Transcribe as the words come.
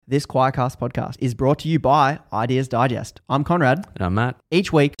This Choircast podcast is brought to you by Ideas Digest. I'm Conrad. And I'm Matt.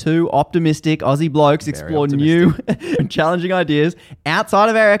 Each week, two optimistic Aussie blokes explore new and challenging ideas outside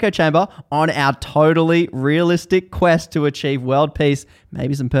of our echo chamber on our totally realistic quest to achieve world peace,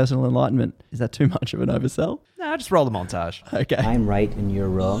 maybe some personal enlightenment. Is that too much of an oversell? No, just roll the montage. Okay. I'm right and you're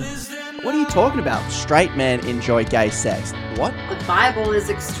wrong. What are you talking about? Straight men enjoy gay sex. What? The Bible is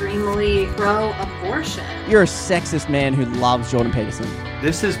extremely pro-abortion. You're a sexist man who loves Jordan Peterson.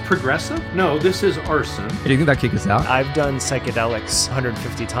 This is progressive? No, this is arson. Do you think that kick us out? I've done psychedelics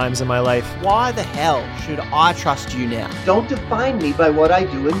 150 times in my life. Why the hell should I trust you now? Don't define me by what I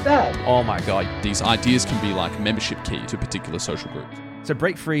do in bed. Oh my God, these ideas can be like a membership key to particular social groups. So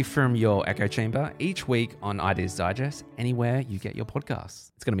break free from your echo chamber each week on Ideas Digest, anywhere you get your podcasts.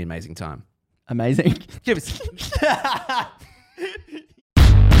 It's going to be an amazing time. Amazing. Give us...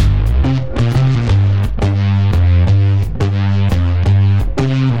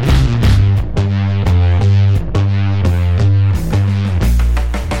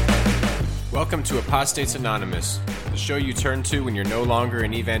 Welcome to Apostates Anonymous, the show you turn to when you're no longer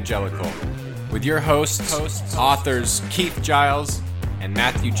an evangelical. With your hosts, authors Keith Giles and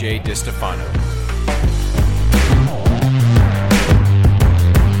Matthew J. DiStefano.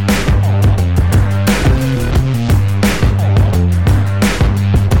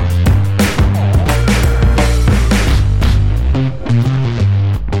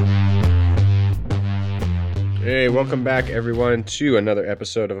 Hey, welcome back everyone to another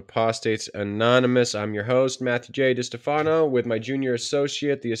episode of Apostates Anonymous. I'm your host, Matthew J. DiStefano, with my junior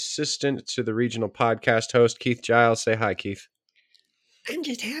associate, the assistant to the regional podcast host, Keith Giles. Say hi, Keith. I'm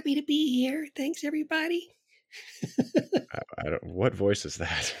just happy to be here. Thanks, everybody. I don't. What voice is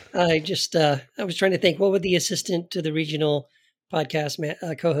that? I was trying to think, what would the assistant to the regional podcast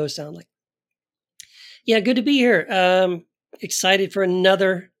co-host sound like? Yeah, good to be here. Excited for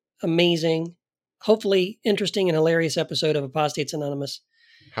another amazing, hopefully interesting and hilarious episode of Apostates Anonymous.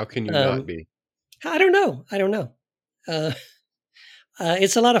 How can you not be? I don't know.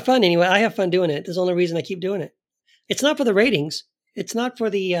 It's a lot of fun anyway. I have fun doing it. There's the only reason I keep doing it. It's not for the ratings. It's not for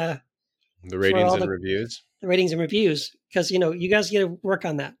the ratings and reviews. The ratings and reviews, because you guys got to work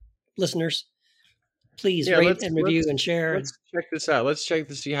on that, listeners. Please rate and review and share. Let's check this out. Let's check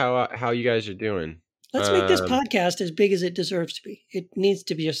to see how you guys are doing. Let's make this podcast as big as it deserves to be. It needs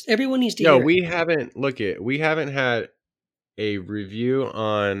to be everyone needs to hear. No, we haven't had a review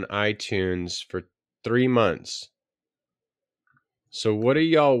on iTunes for 3 months. So what are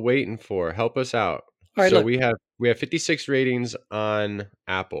y'all waiting for? Help us out. All right, so look. we have 56 ratings on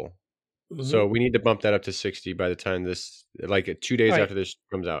Apple. Mm-hmm. So we need to bump that up to 60 by the time this, like 2 days after this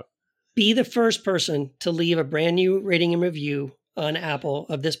comes out. Be the first person to leave a brand new rating and review on Apple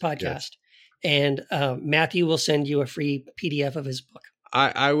of this podcast. Yes. And Matthew will send you a free PDF of his book.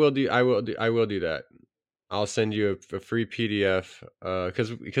 I will do that. I'll send you a free PDF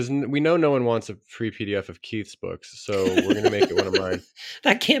because we know no one wants a free PDF of Keith's books, so we're gonna make it one of mine.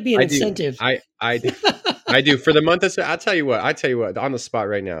 That can't be an incentive. I do for the month of. I'll tell you what on the spot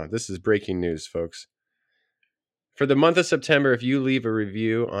right now. This is breaking news, folks. For the month of September, if you leave a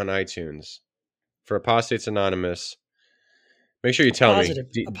review on iTunes for Apostates Anonymous. Make sure you tell me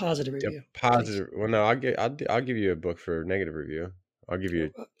a positive review. Positive. Please. Well, no, I'll give you a book for a negative review. I'll give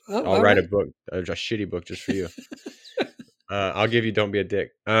you. I'll write a book, a shitty book just for you. I'll give you. Don't be a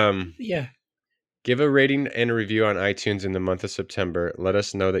dick. Yeah. Give a rating and a review on iTunes in the month of September. Let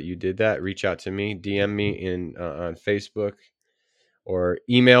us know that you did that. Reach out to me. DM me on Facebook, or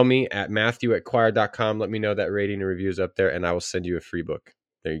email me at matthew@choir.com. Let me know that rating and review is up there, and I will send you a free book.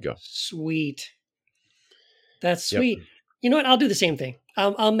 There you go. Sweet. That's sweet. Yep. You know what? I'll do the same thing.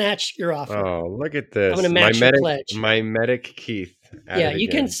 I'll match your offer. Oh, look at this. I'm going to match your pledge. My medic Keith. Yeah, you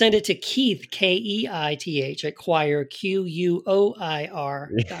can send it to Keith, Keith, at choir, QUOIR.com.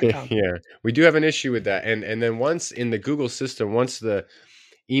 Yeah, we do have an issue with that. And then once in the Google system, once the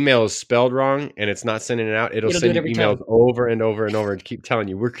email is spelled wrong and it's not sending it out, it'll send you emails over and over and over and keep telling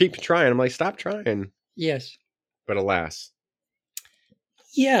you, keep trying. I'm like, stop trying. Yes. But alas.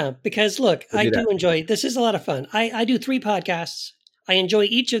 Yeah, because look, I do enjoy, this is a lot of fun. I do 3 podcasts. I enjoy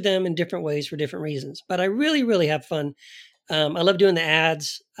each of them in different ways for different reasons, but I really, really have fun. I love doing the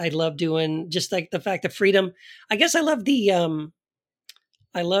ads. I love doing just like the fact of freedom. I guess I love the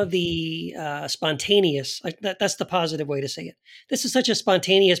spontaneous. That's the positive way to say it. This is such a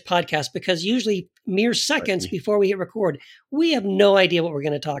spontaneous podcast because usually mere seconds before we hit record, we have no idea what we're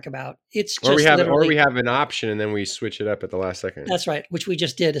going to talk about. It's just or we have an option and then we switch it up at the last second. That's right, which we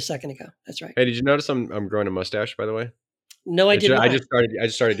just did a second ago. That's right. Hey, did you notice I'm growing a mustache, by the way? No, I did not. I just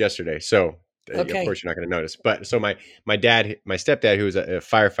started yesterday. So Okay. Of course, you're not going to notice. But so my stepdad, who was a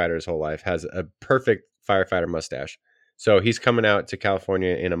firefighter his whole life, has a perfect firefighter mustache. So he's coming out to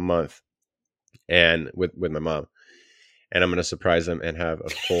California in a month, and with my mom, and I'm going to surprise him and have a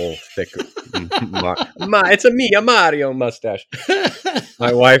full thick, it's a Mario mustache.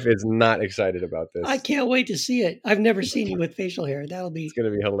 My wife is not excited about this. I can't wait to see it. I've never seen you with facial hair. It's going to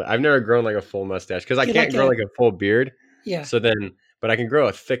be hilarious. I've never grown like a full mustache because I can't grow like a full beard. Yeah. So then, but I can grow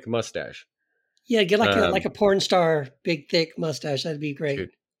a thick mustache. Yeah, get like a porn star, big thick mustache. That'd be great.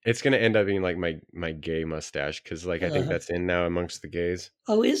 Dude, it's gonna end up being like my gay mustache because I think that's in now amongst the gays.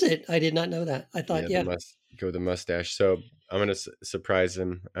 Oh, is it? I did not know that. I thought go with the mustache. So I'm gonna surprise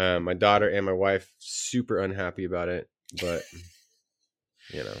him. My daughter and my wife super unhappy about it, but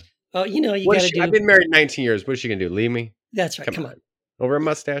Oh, you gotta do. I've been married 19 years. What is she gonna do? Leave me? That's right. Come on. Over a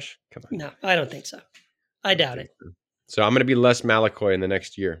mustache? Come on. No, I don't think so. I doubt it. So I'm gonna be less Malakoi in the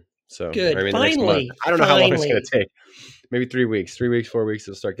next year. So good. Finally, I don't know how long it's going to take. Maybe 3 weeks, 4 weeks.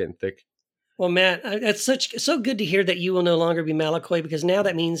 It'll start getting thick. Well, Matt, that's so good to hear that you will no longer be Malakoi, because now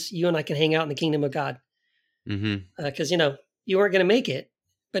that means you and I can hang out in the kingdom of God. Because you weren't going to make it,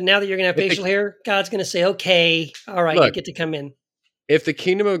 but now that you're going to have facial hair, God's going to say, "Okay, all right, you get to come in." If the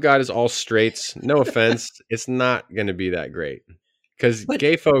kingdom of God is all straights, no offense, it's not going to be that great because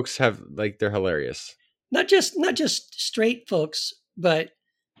gay folks they're hilarious. Not just straight folks, but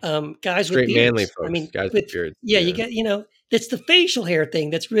guys straight with beards. Manly folks, guys with beards. Yeah, you get, it's the facial hair thing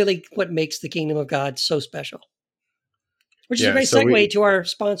that's really what makes the kingdom of God so special. Which is a great segue to our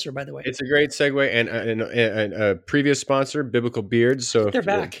sponsor, by the way. It's a great segue, and a previous sponsor, Biblical Beards. So they're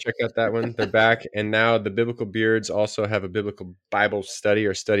back. Check out that one. They're back, and now the Biblical Beards also have a biblical Bible study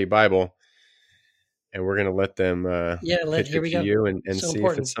or study Bible, and we're going to let them pitch it to you and see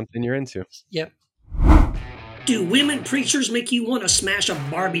if it's something you're into. Yep. Do women preachers make you want to smash a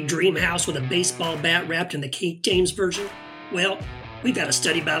Barbie dream house with a baseball bat wrapped in the King James Version? Well, we've got a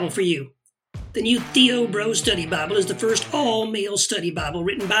study Bible for you. The new Theo Bro Study Bible is the first all-male study Bible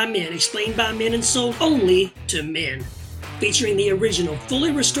written by men, explained by men, and sold only to men. Featuring the original,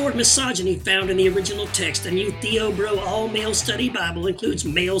 fully restored misogyny found in the original text, the new Theo Bro all-male study Bible includes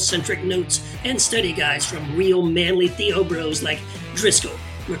male-centric notes and study guides from real manly Theo Bros like Driscoll,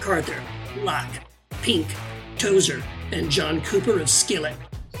 MacArthur, Locke, Pink, Tozer, and John Cooper of Skillet.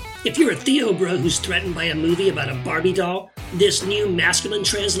 If you're a Theo Bro who's threatened by a movie about a Barbie doll, this new masculine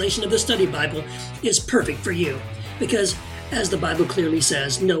translation of the Study Bible is perfect for you. Because, as the Bible clearly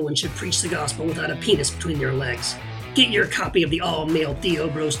says, no one should preach the gospel without a penis between their legs. Get your copy of the all-male Theo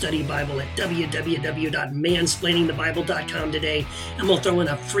Bro Study Bible at www.mansplainingthebible.com today, and we'll throw in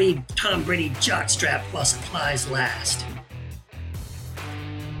a free Tom Brady jockstrap while supplies last.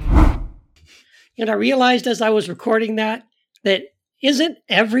 And I realized as I was recording that isn't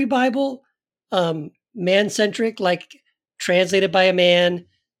every Bible man-centric, like translated by a man,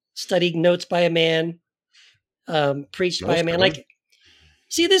 studied notes by a man, preached by a man? Like,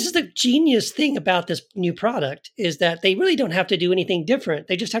 see, this is the genius thing about this new product, is that they really don't have to do anything different.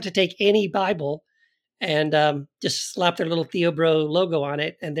 They just have to take any Bible and just slap their little Theo Bro logo on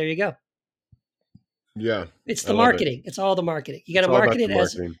it, and there you go. Yeah. It's the marketing. It's all the marketing. You got to market it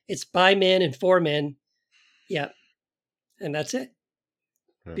as it's by men and for men. Yeah. And that's it.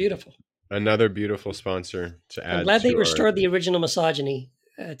 Beautiful. Another beautiful sponsor to add. I'm glad they restored the original misogyny.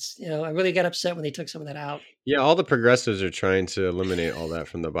 It's, I really got upset when they took some of that out. Yeah. All the progressives are trying to eliminate all that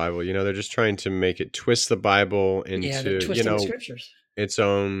from the Bible. They're just trying to make it twist the Bible into, the scriptures. Its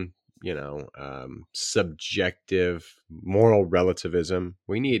own, subjective moral relativism.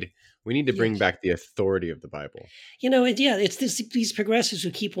 We need to bring back the authority of the Bible. It's these progressives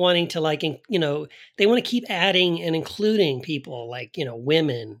who keep wanting to they want to keep adding and including people like,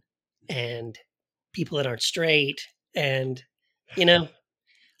 women and people that aren't straight. And,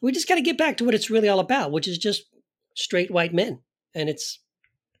 we just got to get back to what it's really all about, which is just straight white men. And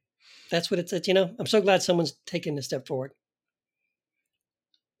that's what it's, I'm so glad someone's taken a step forward.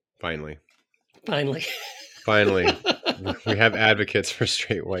 Finally. We have advocates for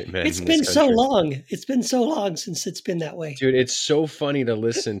straight white men. It's been so long. It's been so long since it's been that way. Dude, it's so funny to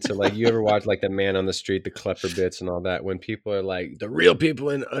listen to. You ever watch the Man on the Street, the Klepper bits and all that, when people are like, the real people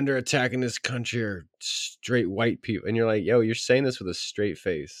under attack in this country are straight white people. And you're like, yo, you're saying this with a straight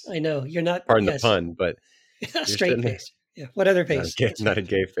face. I know. You're not. Pardon the pun, but. Straight face. Yeah. What other face? Not a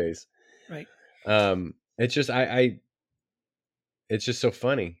gay face. Right. It's just, it's just so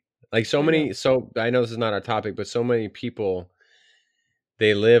funny. So I know this is not our topic, but so many people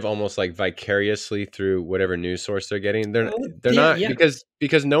they live almost like vicariously through whatever news source they're getting. They're yeah, not yeah.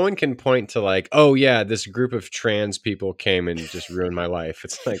 because no one can point to like, oh yeah, this group of trans people came and just ruined my life.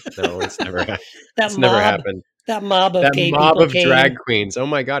 It's like, no, it's never never happened. That mob of gay mob people of came. drag queens. Oh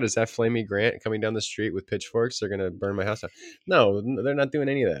my God, is that Flamey Grant coming down the street with pitchforks? They're gonna burn my house down. No, they're not doing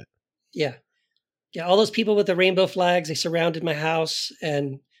any of that. Yeah. Yeah. All those people with the rainbow flags, they surrounded my house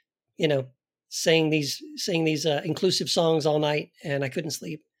and, you know, saying these inclusive songs all night, and I couldn't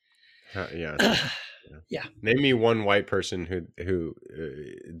sleep. Yeah. Yeah. Name me one white person who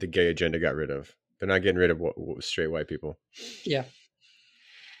the gay agenda got rid of. They're not getting rid of straight white people. Yeah.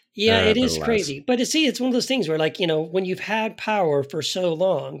 Yeah, it is alas. crazy. But see, it's one of those things where, like, you know, when you've had power for so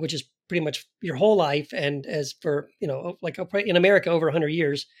long, which is pretty much your whole life, and as for, you know, like in America over 100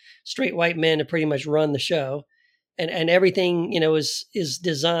 years, straight white men have pretty much run the show, and everything, you know, is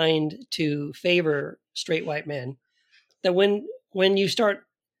designed to favor straight white men. That when you start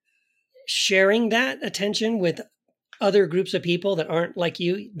sharing that attention with other groups of people that aren't like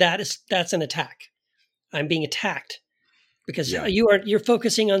you, that's an attack. I'm being attacked. Because you're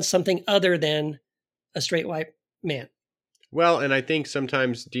focusing on something other than a straight white man. Well, and I think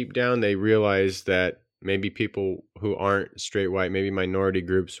sometimes deep down they realize that maybe people who aren't straight white, maybe minority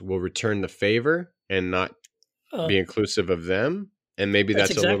groups, will return the favor and not be inclusive of them. And maybe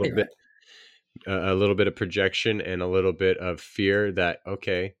that's exactly a little bit of projection and a little bit of fear that,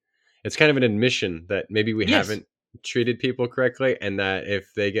 okay, it's kind of an admission that maybe we haven't treated people correctly, and that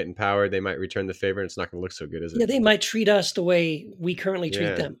if they get in power, they might return the favor, and it's not going to look so good, is it? Yeah, they might treat us the way we currently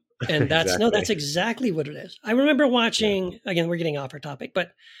treat them, and that's that's exactly what it is. I remember watching. Again, we're getting off our topic,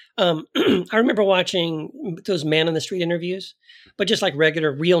 but I remember watching those man on the street interviews, but just like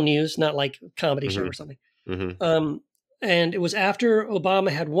regular, real news, not like comedy show or something. Mm-hmm. And it was after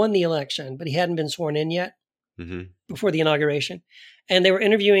Obama had won the election, but he hadn't been sworn in yet before the inauguration, and they were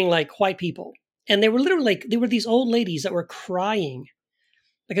interviewing like white people. And they were literally like, they were these old ladies that were crying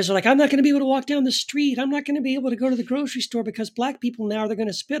because they're like, I'm not going to be able to walk down the street. I'm not going to be able to go to the grocery store because black people now, they're going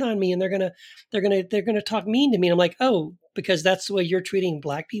to spit on me and they're going to talk mean to me. And I'm like, oh, because that's the way you're treating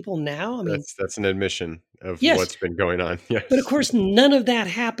black people now. I mean, that's an admission of what's been going on. Yes. But of course, none of that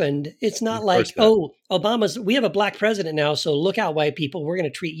happened. It's not like, oh, we have a black president now, so look out, white people. We're going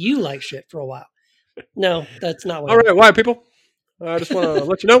to treat you like shit for a while. No, that's not what All right, white people. I just want to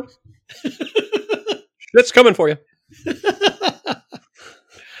let you know. Shit's coming for you.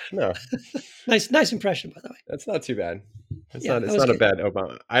 No. Nice impression, by the way. That's not too bad. It's not a bad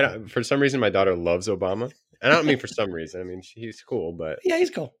Obama. For some reason, my daughter loves Obama. And I don't mean for some reason. I mean, he's cool, but yeah, he's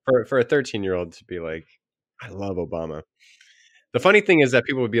cool. For a 13-year-old to be like, I love Obama. The funny thing is that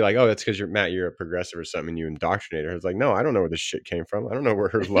people would be like, oh, that's because you're a progressive or something, and you indoctrinate her. It's like, no, I don't know where this shit came from. I don't know where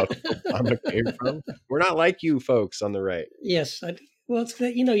her love of Obama came from. We're not like you folks on the right. Yes. Well, it's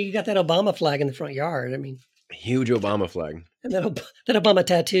that, you know, you got that Obama flag in the front yard. I mean, huge Obama flag. And that Obama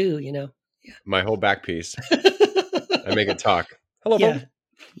tattoo, you know. Yeah. My whole back piece. I make it talk. Hello, Bob.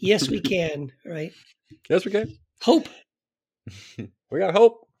 Yes, we can. Right. Yes, we can. Hope. We got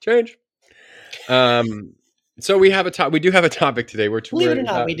hope. Change. So we do have a topic today. Believe it or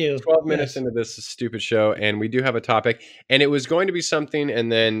not, we do. 12 minutes into this stupid show, and we do have a topic. And it was going to be something, and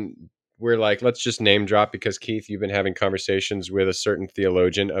then we're like, let's just name drop, because Keith, you've been having conversations with a certain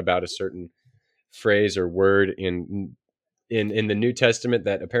theologian about a certain phrase or word in the New Testament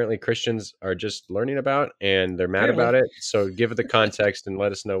that apparently Christians are just learning about, and they're mad about it. So give it the context and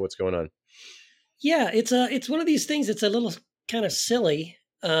let us know what's going on. Yeah, it's one of these things. It's a little kind of silly.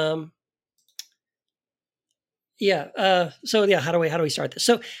 So how do we start this?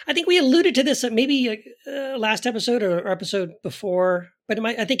 So I think we alluded to this at maybe last episode or episode before, but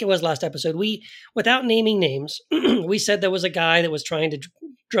I think it was last episode. We, without naming names, we said there was a guy that was trying to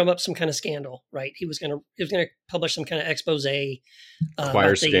drum up some kind of scandal, right? He was going to publish some kind of expose.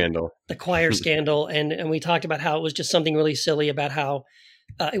 Choir scandal. The choir scandal. And we talked about how it was just something really silly about how,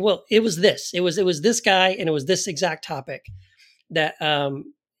 it was this guy, and it was this exact topic that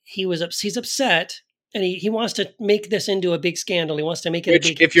he's upset. And he wants to make this into a big scandal. He wants to make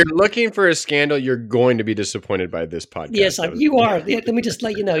it if you're looking for a scandal, you're going to be disappointed by this podcast. Yes, you are. Let me just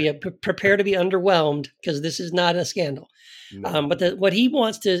let you know. Prepare to be underwhelmed, because this is not a scandal. No. But what he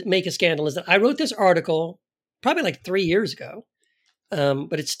wants to make a scandal is that I wrote this article probably like 3 years ago,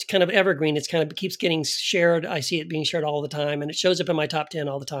 but it's kind of evergreen. It's kind of keeps getting shared. I see it being shared all the time, and it shows up in my top 10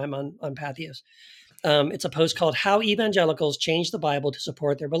 all the time on Patheos. It's a post called "How Evangelicals Change the Bible to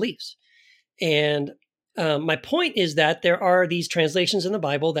Support Their Beliefs." And my point is that there are these translations in the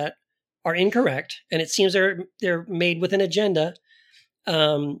Bible that are incorrect, and it seems they're made with an agenda,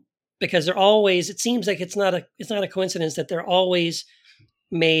 because they're always. It seems like it's not a coincidence that they're always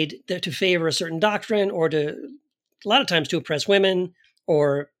made to favor a certain doctrine, or a lot of times to oppress women,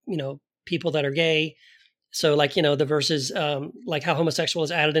 or, people that are gay. So like, the verses, like how homosexual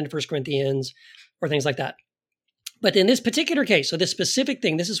is added into 1 Corinthians or things like that. But in this particular case, so this specific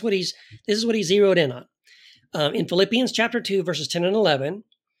thing, this is what he zeroed in on. In Philippians chapter 2, verses 10 and 11,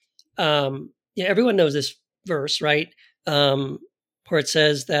 everyone knows this verse, right? Where it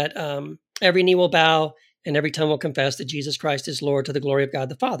says that every knee will bow and every tongue will confess that Jesus Christ is Lord, to the glory of God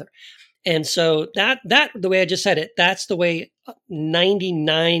the Father. And so that the way I just said it, that's the way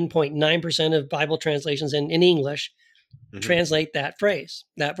 99.9% of Bible translations in English translate that phrase,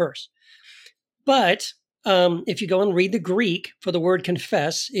 that verse. But if you go and read the Greek for the word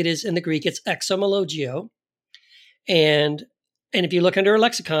confess, it is in the Greek, it's exomologio. And if you look under a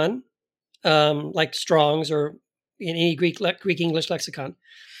lexicon, like Strong's or in any Greek English lexicon,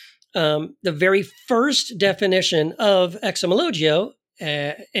 the very first definition of exomologio,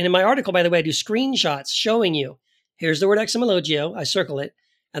 and in my article, by the way, I do screenshots showing you, here's the word exomologio, I circle it,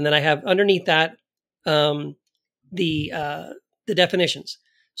 and then I have underneath that the definitions.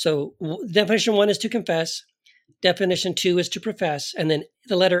 So definition 1 is to confess, definition 2 is to profess, and then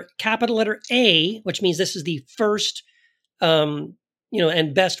the capital letter A, which means this is the first, and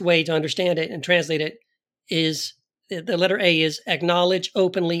best way to understand it and translate it, is the letter A is acknowledge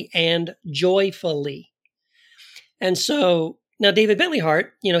openly and joyfully. And so now David Bentley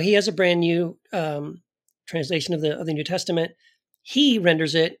Hart, he has a brand new translation of the New Testament. He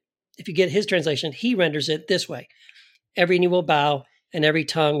renders it, if you get his translation, he renders it this way: every knee will bow and every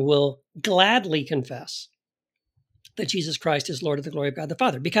tongue will gladly confess that Jesus Christ is Lord, of the glory of God the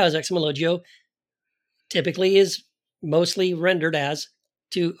Father. Because exomologio typically is mostly rendered as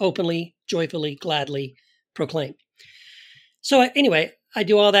to openly, joyfully, gladly proclaim. So anyway, I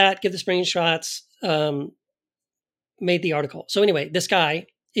do all that, give the screenshots, made the article. So anyway, this guy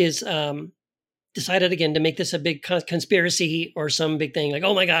is decided again to make this a big conspiracy or some big thing, like,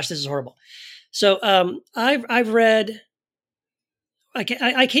 oh my gosh, this is horrible. So I've read,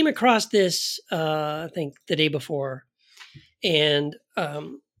 I came across this, I think the day before. And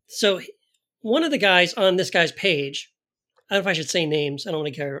so one of the guys on this guy's page, I don't know if I should say names. I don't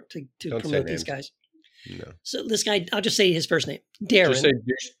want to care to promote these guys. No. So this guy, I'll just say his first name, Darren. Just say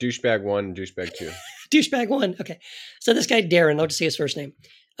douchebag 1 and douchebag 2. Douchebag 1. Okay. So this guy, Darren, I'll just say his first name.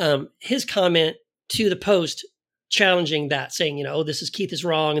 His comment to the post challenging that, saying, this is Keith is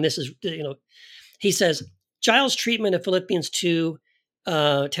wrong. And this is, he says, Giles' treatment of Philippians 2, 10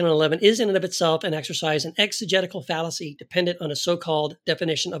 and 11 is in and of itself an exercise in exegetical fallacy dependent on a so-called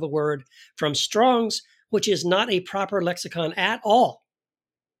definition of a word from Strong's, which is not a proper lexicon at all.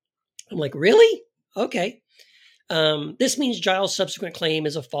 I'm like, really? Okay. This means Giles' subsequent claim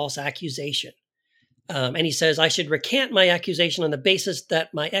is a false accusation. And he says, I should recant my accusation on the basis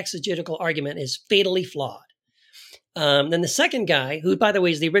that my exegetical argument is fatally flawed. Then the second guy, who, by the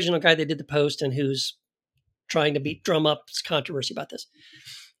way, is the original guy that did the post and who's trying to drum up controversy about this.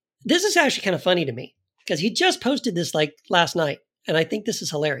 This is actually kind of funny to me because he just posted this like last night. And I think this is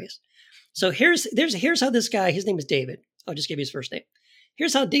hilarious. So here's how this guy, his name is David. I'll just give you his first name.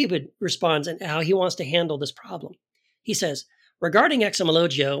 Here's how David responds and how he wants to handle this problem. He says, regarding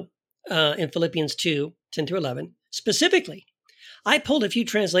exomologio in Philippians 2, 10 to 11, specifically, I pulled a few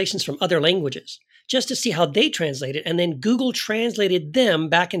translations from other languages just to see how they translate it, and then Google translated them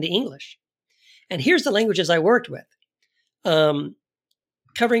back into English. And here's the languages I worked with,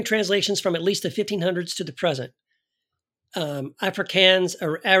 covering translations from at least the 1500s to the present. Afrikaans,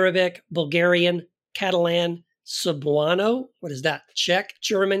 Arabic, Bulgarian, Catalan, Cebuano, what is that? Czech,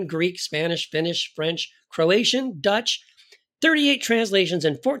 German, Greek, Spanish, Finnish, French, Croatian, Dutch, 38 translations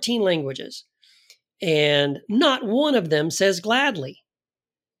in 14 languages. And not one of them says gladly.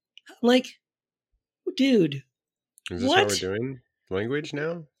 I'm like, dude, is this what? How we're doing language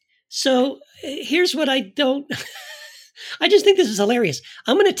now? So here's what I don't, I just think this is hilarious.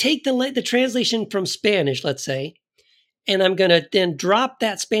 I'm going to take the translation from Spanish, let's say, and I'm going to then drop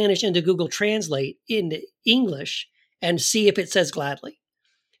that Spanish into Google Translate into English and see if it says gladly.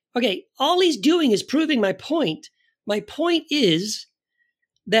 Okay, all he's doing is proving my point. My point is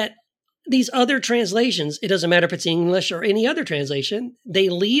that these other translations, it doesn't matter if it's English or any other translation, they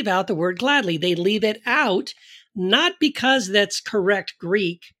leave out the word gladly. They leave it out, not because that's correct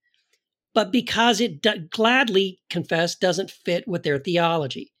Greek, but because gladly confess doesn't fit with their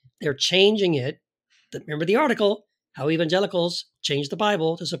theology. They're changing it. Remember the article, how evangelicals change the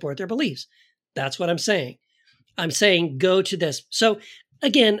Bible to support their beliefs. That's what I'm saying. I'm saying go to this. So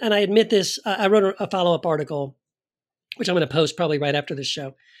again, and I admit this, I wrote a follow-up article, which I'm going to post probably right after this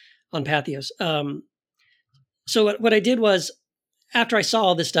show on Patheos. So what I did was, after I saw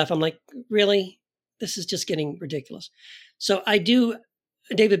all this stuff, I'm like, really? This is just getting ridiculous. So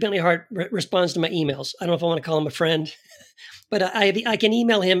David Bentley Hart responds to my emails. I don't know if I want to call him a friend, but I can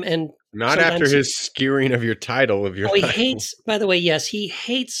email him and not after his skewering of your title of your. Oh, he hates. By the way, yes, he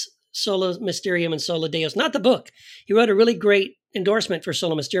hates Sola Mysterium and Sola Deus, not the book. He wrote a really great endorsement for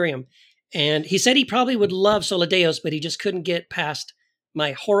Sola Mysterium, and he said he probably would love Sola Deus, but he just couldn't get past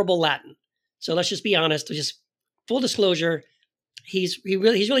my horrible Latin. So let's just be honest. Just full disclosure, he's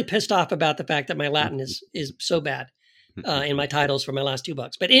really pissed off about the fact that my Latin is so bad in my titles for my last 2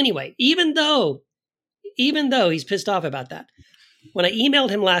 books. But anyway, even though he's pissed off about that, when I emailed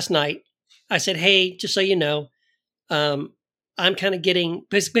him last night, I said, hey, just so you know, I'm kind of getting,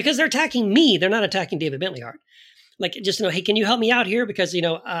 because they're attacking me. They're not attacking David Bentley Hart. Like, just, hey, can you help me out here? Because,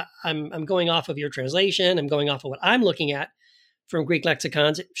 I'm going off of your translation. I'm going off of what I'm looking at from Greek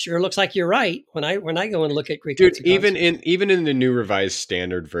lexicons. It sure looks like you're right when I go and look at Greek lexicons. Even in the New Revised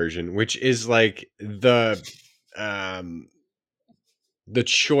Standard Version, which is like the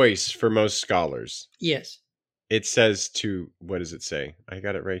choice for most scholars. Yes. It says what does it say? I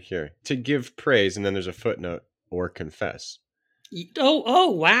got it right here. To give praise, and then there's a footnote, or confess. Oh,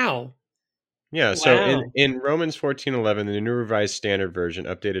 wow. Yeah, wow. So in Romans 14:11, the New Revised Standard Version,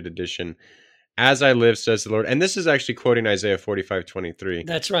 updated edition, as I live, says the Lord, and this is actually quoting Isaiah 45:23.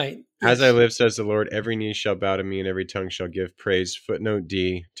 That's right. Yes. As I live, says the Lord, every knee shall bow to me, and every tongue shall give praise. Footnote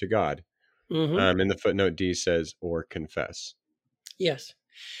D, to God. Mm-hmm. And the footnote D says, or confess. Yes.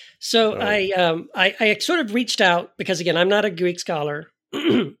 So I sort of reached out because, again, I'm not a Greek scholar,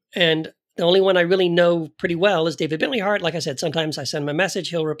 and the only one I really know pretty well is David Bentley Hart. Like I said, sometimes I send him a message,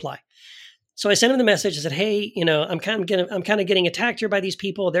 he'll reply. So I sent him the message. I said, hey, I'm kind of getting attacked here by these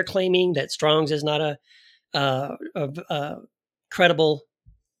people. They're claiming that Strong's is not a credible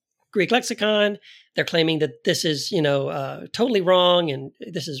Greek lexicon. They're claiming that this is, totally wrong, and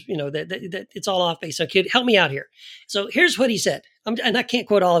this is, that it's all off base. So kid, help me out here. So here's what he said. And I can't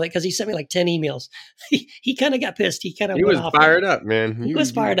quote all of it because he sent me like 10 emails. He kind of got pissed. He was fired up, man. He was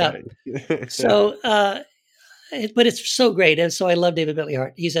fired up. So, but it's so great. And so I love David Bentley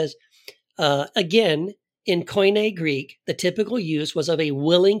Hart. He says, again, in Koine Greek, the typical use was of a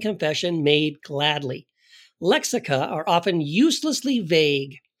willing confession made gladly. Lexica are often uselessly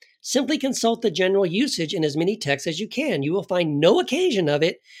vague. Simply consult the general usage in as many texts as you can. You will find no occasion of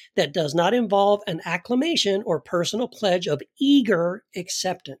it that does not involve an acclamation or personal pledge of eager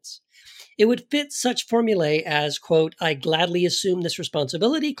acceptance. It would fit such formulae as, quote, I gladly assume this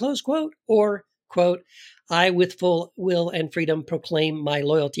responsibility, close quote, or, quote, I with full will and freedom proclaim my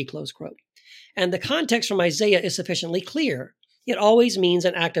loyalty, close quote. And the context from Isaiah is sufficiently clear. It always means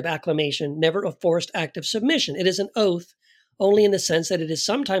an act of acclamation, never a forced act of submission. It is an oath, only in the sense that it is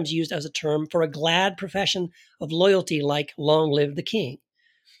sometimes used as a term for a glad profession of loyalty like long live the king.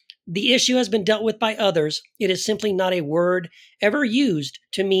 The issue has been dealt with by others. It is simply not a word ever used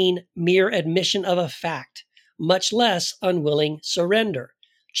to mean mere admission of a fact, much less unwilling surrender.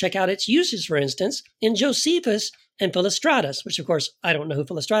 Check out its uses, for instance, in Josephus and Philostratus, which of course, I don't know who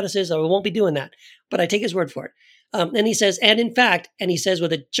Philostratus is, so I won't be doing that, but I take his word for it. And he says, and in fact, and he says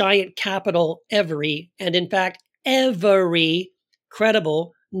with a giant capital every, and in fact, every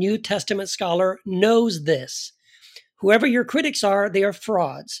credible New Testament scholar knows this. Whoever your critics are, they are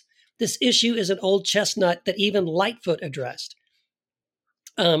frauds. This issue is an old chestnut that even Lightfoot addressed.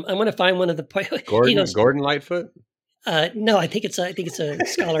 I'm going to find one of the Gordon Lightfoot. No, I think it's a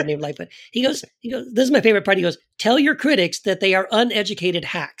scholar named Lightfoot. He goes. This is my favorite part. He goes, tell your critics that they are uneducated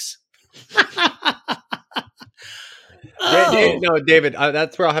hacks. No, David,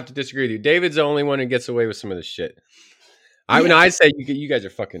 that's where I'll have to disagree with you. David's the only one who gets away with some of this shit. I'd say you guys are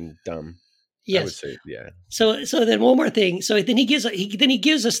fucking dumb. Yes. I would say, yeah. So then one more thing. So then he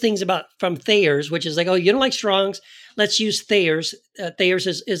gives us things about from Thayer's, which is like, oh, you don't like Strong's? Let's use Thayer's. Thayer's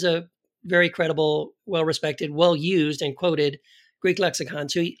is a very credible, well-respected, well-used, and quoted Greek lexicon.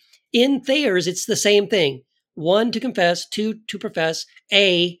 So in Thayer's, it's the same thing. 1, to confess. 2, to profess.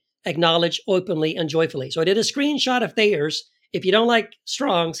 A, acknowledge openly and joyfully. So I did a screenshot of Thayer's. If you don't like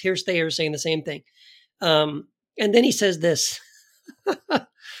Strong's, here's Thayer's saying the same thing. And then he says this.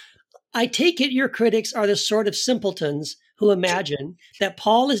 I take it your critics are the sort of simpletons who imagine that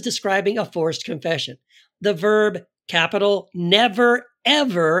Paul is describing a forced confession. The verb, capital, never,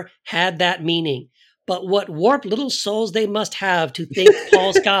 ever had that meaning. But what warped little souls they must have to think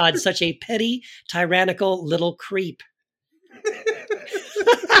Paul's God such a petty, tyrannical little creep.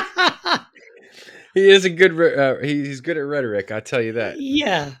 He is a good. He's good at rhetoric. I tell you that.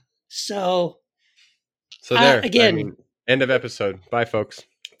 Yeah. So there again. end of episode. Bye, folks.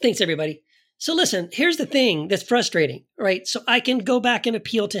 Thanks, everybody. So listen, here's the thing that's frustrating, right? So I can go back and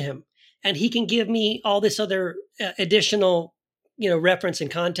appeal to him, and he can give me all this other additional, reference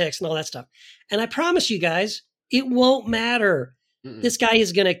and context and all that stuff. And I promise you guys, it won't matter. Mm-mm. This guy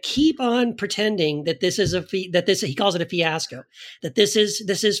is going to keep on pretending that this is he calls it a fiasco, that this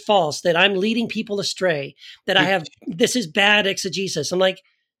is false, that I'm leading people astray, that this is bad exegesis. I'm like,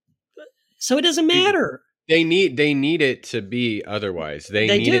 so it doesn't matter. They need it to be otherwise. They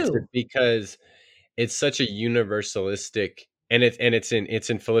need it to, because it's such a universalistic, and it's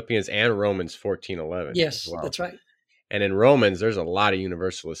in Philippians and Romans 14:11. Yes, well. That's right. And in Romans, there's a lot of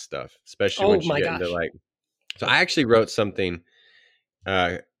universalist stuff, especially when you get into like. So I actually wrote something.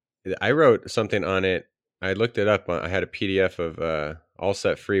 I wrote something on it. I looked it up. I had a PDF of All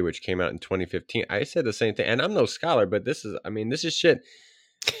Set Free, which came out in 2015. I said the same thing, and I'm no scholar, but this is shit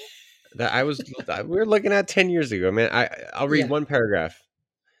that we were looking at 10 years ago, man. I'll read one paragraph,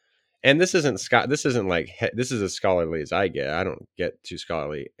 and this isn't this is as scholarly as I get. I don't get too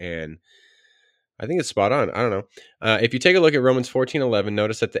scholarly, and I think it's spot on. I don't know. If you take a look at Romans 14:11,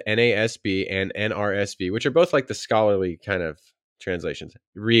 notice that the NASB and NRSV, which are both like the scholarly kind of translations,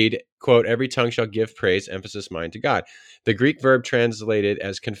 read, quote, every tongue shall give praise, emphasis mine, to God. The Greek verb translated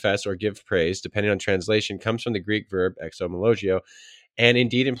as confess or give praise, depending on translation, comes from the Greek verb exomologio, and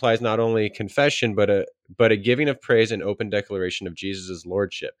indeed implies not only confession, but a giving of praise and open declaration of Jesus'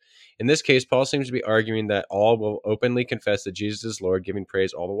 lordship. In this case, Paul seems to be arguing that all will openly confess that Jesus is Lord, giving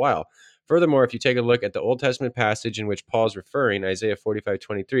praise all the while. Furthermore, if you take a look at the Old Testament passage in which Paul is referring, Isaiah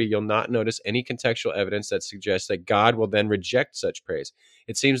 45:23, you'll not notice any contextual evidence that suggests that God will then reject such praise.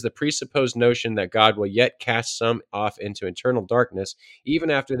 It seems the presupposed notion that God will yet cast some off into eternal darkness, even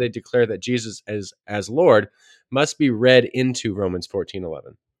after they declare that Jesus is as Lord, must be read into Romans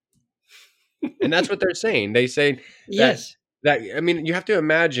 14:11. And that's what they're saying. They say yes. that you have to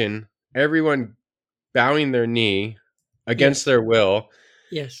imagine everyone bowing their knee against their will.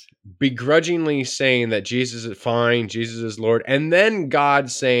 Yes. Begrudgingly saying that Jesus is fine, Jesus is Lord, and then God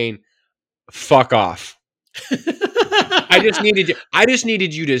saying, fuck off. I just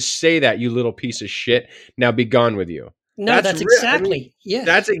needed you to say that, you little piece of shit. Now be gone with you. No, that's exactly. Yes.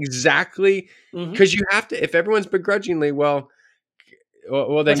 That's exactly, because you have to, if everyone's begrudgingly, well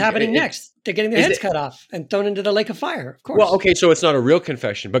then what's happening next? They're getting their heads cut off and thrown into the lake of fire, of course. Well, okay, so it's not a real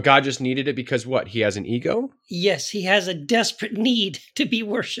confession, but God just needed it because what? He has an ego? Yes, he has a desperate need to be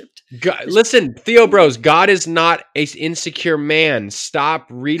worshipped. God, listen, Theo Bros, God is not an insecure man. Stop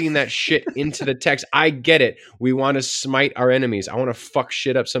reading that shit into the text. I get it. We want to smite our enemies. I want to fuck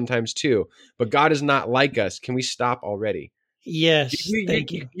shit up sometimes too. But God is not like us. Can we stop already? Yes,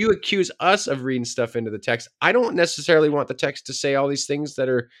 thank you. You accuse us of reading stuff into the text. I don't necessarily want the text to say all these things that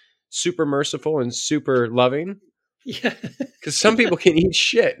are super merciful and super loving. Yeah. Because some people can eat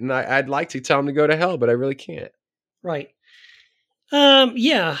shit, and I'd like to tell them to go to hell, but I really can't. Right.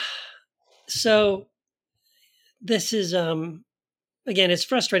 Yeah. So this is, again, it's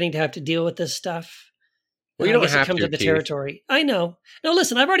frustrating to have to deal with this stuff. Well, you don't have it comes to, with the Keith. territory. I know. No,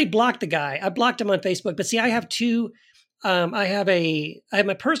 listen, I've already blocked the guy. I blocked him on Facebook, but see, I have two. I have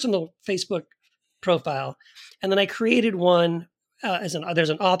my personal Facebook profile, and then I created one there's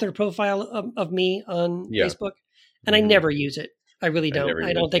an author profile of me on Facebook, and I never use it. I really don't.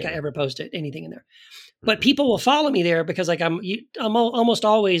 I don't think I ever posted anything in there. But people will follow me there because like I'm almost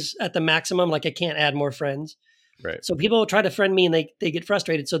always at the maximum. Like I can't add more friends. Right. So people will try to friend me and they get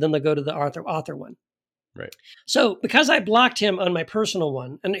frustrated. So then they'll go to the author one. Right. So because I blocked him on my personal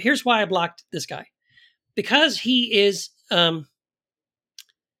one, and here's why I blocked this guy. Because he is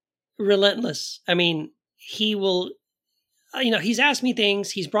relentless. I mean, he will, he's asked me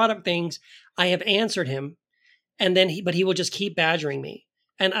things, he's brought up things, I have answered him, and then but he will just keep badgering me.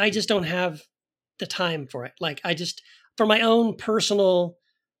 And I just don't have the time for it. Like for my own personal,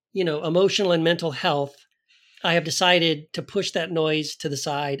 emotional and mental health, I have decided to push that noise to the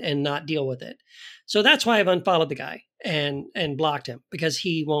side and not deal with it. So that's why I've unfollowed the guy and blocked him, because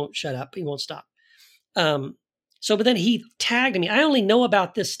he won't shut up. He won't stop. But then he tagged me. I only know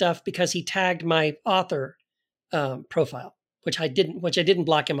about this stuff because he tagged my author profile, which I didn't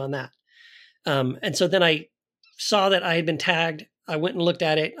block him on that. And so then I saw that I had been tagged. I went and looked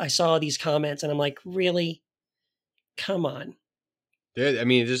at it. I saw these comments and I'm like, really? Come on. Dude,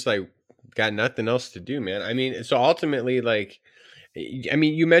 it's just like got nothing else to do, man. So ultimately, like,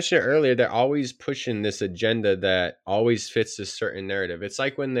 you mentioned it earlier, they're always pushing this agenda that always fits this certain narrative. It's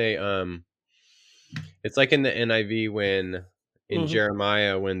like when they, it's like in the NIV when in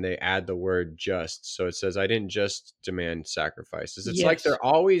Jeremiah, when they add the word just. So it says, I didn't just demand sacrifices. It's like they're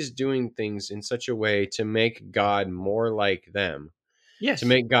always doing things in such a way to make God more like them. Yes. To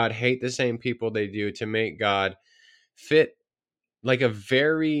make God hate the same people they do, to make God fit like a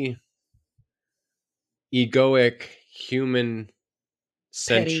very egoic,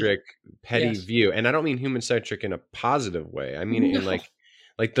 human-centric, petty view. And I don't mean human-centric in a positive way. I mean it in like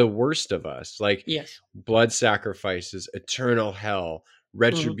the worst of us, like blood sacrifices, eternal hell,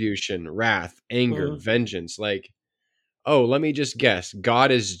 retribution, wrath, anger, vengeance. Like, oh, let me just guess.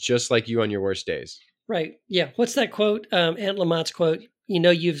 God is just like you on your worst days. Right. Yeah. What's that quote? Aunt Lamott's quote, you know,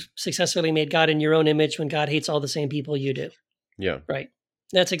 you've successfully made God in your own image when God hates all the same people you do. Yeah. Right.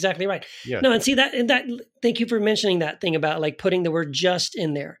 That's exactly right. Yeah. No, and see that, thank you for mentioning that thing about like putting the word just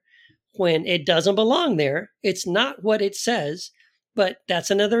in there when it doesn't belong there. It's not what it says. But that's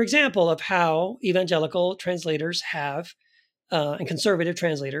another example of how evangelical translators have, and conservative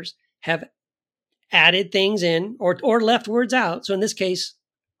translators have added things in or left words out. So in this case,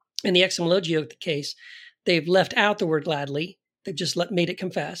 in the Exymologio case, they've left out the word gladly. They've just made it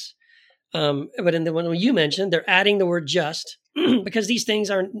confess. But in the one you mentioned, they're adding the word just because these things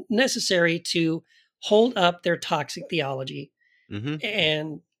are necessary to hold up their toxic theology.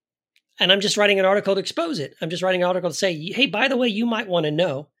 And I'm just writing an article to expose it. I'm just writing an article to say, hey, by the way, you might want to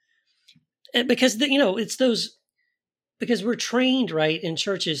know. Because, it's those, because we're trained, right, in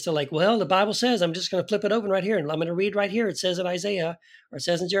churches to like, well, the Bible says, I'm just going to flip it open right here. And I'm going to read right here. It says in Isaiah, or it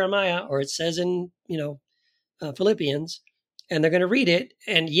says in Jeremiah, or it says in, Philippians. And they're going to read it.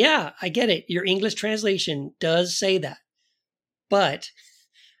 And yeah, I get it. Your English translation does say that. But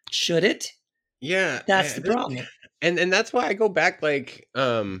should it? Yeah. That's the problem. And that's why I go back, like,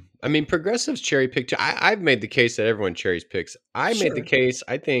 progressives cherry pick too. I've made the case that everyone cherry picks. I made the case,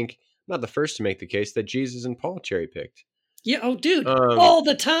 I think, I'm not the first to make the case, that Jesus and Paul cherry picked. Yeah. Oh, dude, all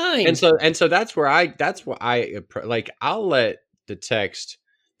the time. And so that's where I'll let the text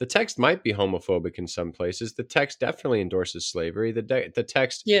might be homophobic in some places. The text definitely endorses slavery. The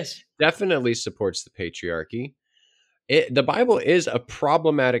text definitely supports the patriarchy. The Bible is a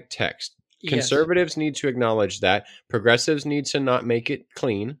problematic text. Conservatives need to acknowledge that. Progressives need to not make it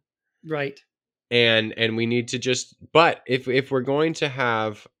clean. Right. And we need to just, but if we're going to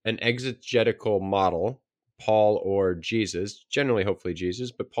have an exegetical model, Paul or Jesus, generally, hopefully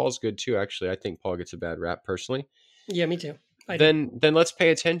Jesus, but Paul's good too, actually. I think Paul gets a bad rap personally. Yeah, me too. Then let's pay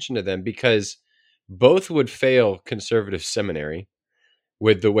attention to them, because both would fail conservative seminary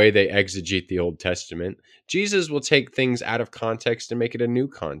with the way they exegete the Old Testament. Jesus will take things out of context and make it a new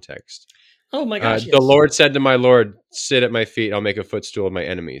context. Oh my gosh. The Lord said to my Lord, sit at my feet, I'll make a footstool of my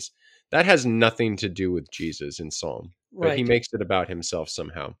enemies. That has nothing to do with Jesus in Psalm. But he makes it about himself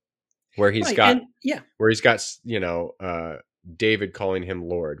somehow. Where he's got David calling him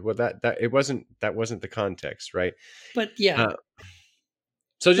Lord. Well, that wasn't the context, right? But yeah.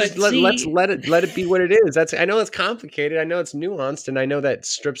 So just let's let it be what it is. I know it's complicated. I know it's nuanced, and I know that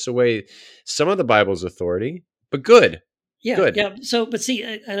strips away some of the Bible's authority, but good. Yeah. Good. Yeah. So, but see,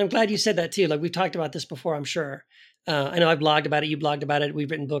 and I'm glad you said that too. Like we've talked about this before, I'm sure. I know I've blogged about it. You blogged about it.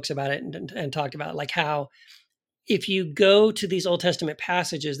 We've written books about it and talked about like how if you go to these Old Testament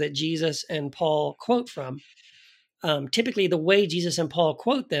passages that Jesus and Paul quote from, typically the way Jesus and Paul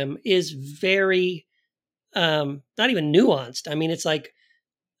quote them is very, not even nuanced. I mean, it's like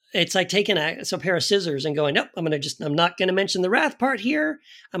taking a pair of scissors and going, nope, I'm not going to mention the wrath part here.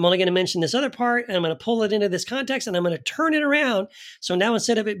 I'm only going to mention this other part, and I'm going to pull it into this context, and I'm going to turn it around. So now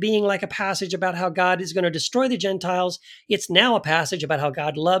instead of it being like a passage about how God is going to destroy the Gentiles, it's now a passage about how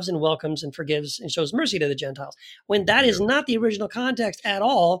God loves and welcomes and forgives and shows mercy to the Gentiles, when that is not the original context at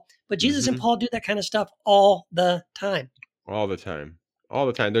all. But Jesus and Paul do that kind of stuff all the time. All the time.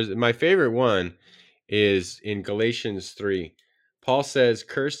 My favorite one is in Galatians 3. Paul says,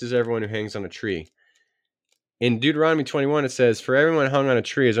 cursed is everyone who hangs on a tree. In Deuteronomy 21, it says, for everyone hung on a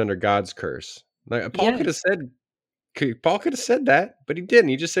tree is under God's curse. Like Paul could have said that, but he didn't.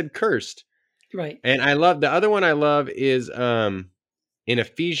 He just said cursed. Right. And the other one I love is in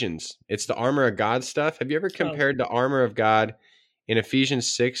Ephesians. It's the armor of God stuff. Have you ever compared the armor of God in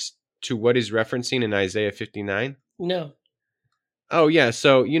Ephesians 6 to what he's referencing in Isaiah 59? No. Oh yeah,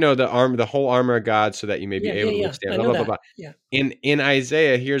 so the whole armor of God, so that you may be able to withstand. Blah, blah, blah, blah. Yeah. In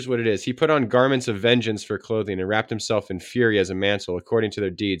Isaiah, here's what it is: he put on garments of vengeance for clothing, and wrapped himself in fury as a mantle, according to their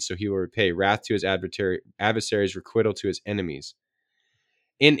deeds. So he will repay wrath to his adversaries, requital to his enemies.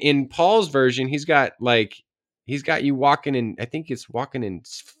 In Paul's version, he's got you walking in. I think it's walking in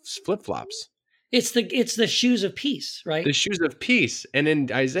flip flops. It's the shoes of peace, right? The shoes of peace. And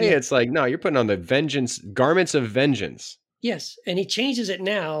in Isaiah, it's like, no, you're putting on the garments of vengeance. Yes, and he changes it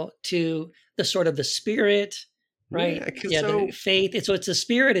now to the sort of the spirit, right? The faith. It's the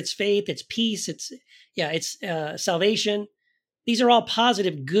spirit. It's faith. It's peace. It's salvation. these are all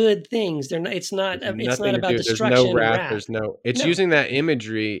positive, good things. They're not. It's not. It's not about destruction. There's no wrath. And wrath. There's no. It's using that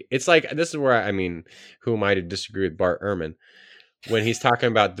imagery. It's like, this is where I mean, who am I to disagree with Bart Ehrman when he's talking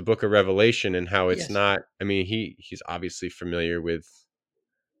about the Book of Revelation and how it's not. I mean, he's obviously familiar with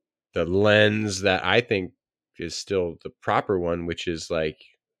the lens that I think is still the proper one, which is like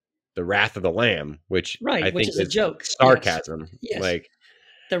the wrath of the Lamb, which I think is a joke, sarcasm, like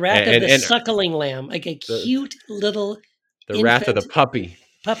the wrath of the suckling lamb, like a cute little. The wrath of the puppy.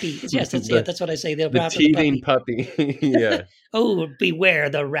 Yes, that's what I say. The wrath teething of the puppy. Yeah. Oh, beware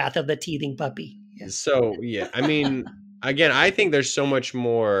the wrath of the teething puppy. Yes. So yeah, I mean, again, I think there's so much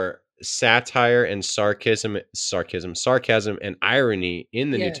more satire and sarcasm and irony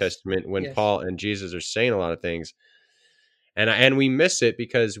in the New Testament when Paul and Jesus are saying a lot of things, and we miss it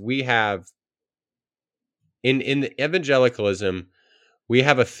because we have in the evangelicalism, we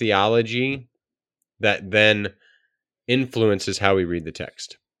have a theology that then influences how we read the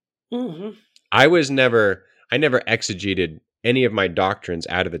text. Mm-hmm. I never exegeted any of my doctrines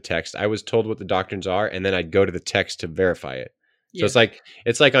out of the text. I was told what the doctrines are, and then I'd go to the text to verify it. So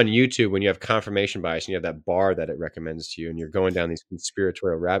it's like on YouTube when you have confirmation bias and you have that bar that it recommends to you, and you're going down these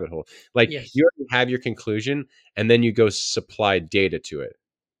conspiratorial rabbit hole. Like you already have your conclusion, and then you go supply data to it,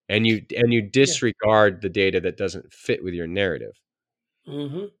 and you disregard the data that doesn't fit with your narrative.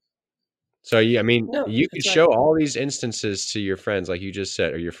 Mm-hmm. So you could show all these instances to your friends, like you just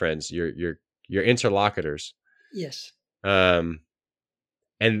said, or your friends, your interlocutors. Yes. And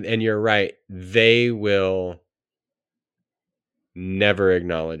you're right. They will never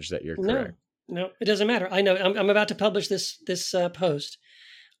acknowledge that you're correct. No, it doesn't matter. I know. I'm about to publish this post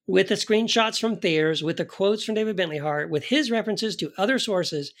with the screenshots from Thayer's, with the quotes from David Bentley Hart, with his references to other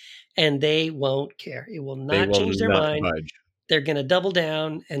sources, and they won't care. It will not change their mind. Budge. They're going to double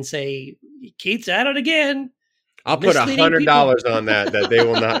down and say, Keith's at it again. I'll put $100 on that they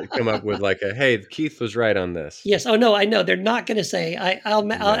will not come up with like hey, Keith was right on this. Yes. Oh no, I know. They're not going to say,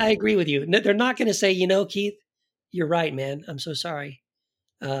 I agree with you. No, they're not going to say, Keith, you're right, man. I'm so sorry.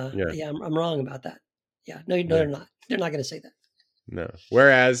 I'm wrong about that. Yeah. No, they're not. They're not going to say that. No.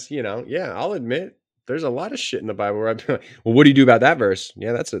 Whereas, I'll admit there's a lot of shit in the Bible where I'd be like, well, what do you do about that verse?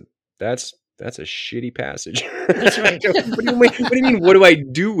 Yeah, that's a shitty passage. That's right. What do you mean? What do I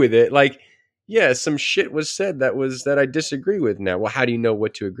do with it? Like, yeah, some shit was said that I disagree with now. Well, how do you know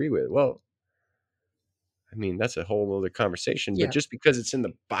what to agree with? Well, I mean, that's a whole other conversation. But just because it's in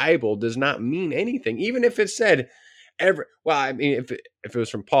the Bible does not mean anything. Even if it said if it was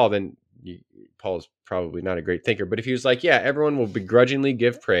from Paul, then Paul's probably not a great thinker. But if he was like, yeah, everyone will begrudgingly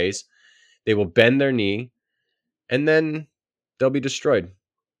give praise, they will bend their knee, and then they'll be destroyed.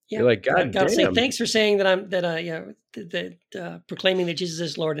 Yeah. You're like, God damn. Say thanks for saying proclaiming that Jesus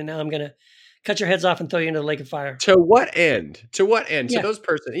is Lord, and now I'm going to cut your heads off and throw you into the lake of fire. To what end? To what end? Yeah. To those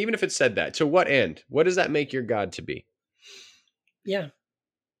person, even if it said that, to what end? What does that make your God to be? Yeah.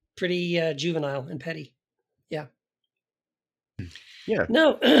 Pretty juvenile and petty. Yeah. Yeah.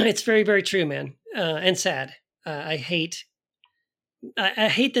 No, it's very, very true, man. And sad. I hate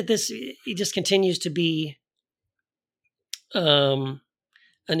that this just continues to be an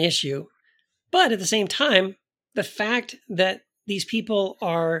issue. But at the same time, the fact that these people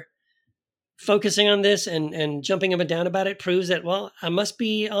are focusing on this and jumping up and down about it proves that, well, I must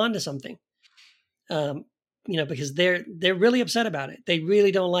be onto something. Because they're really upset about it. They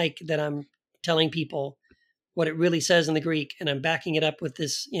really don't like that I'm telling people what it really says in the Greek, and I'm backing it up with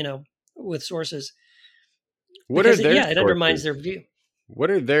this, with sources. What are their it undermines their view. What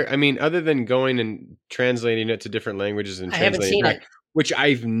are their, other than going and translating it to different languages and translating it, which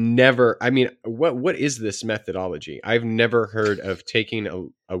I've never, what is this methodology? I've never heard of taking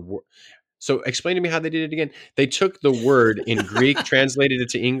a word. So explain to me how they did it again. They took the word in Greek, translated it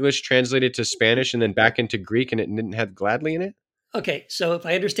to English, translated it to Spanish, and then back into Greek, and it didn't have gladly in it? Okay, so if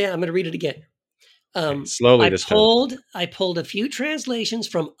I understand, I'm going to read it again. Slowly I pulled a few translations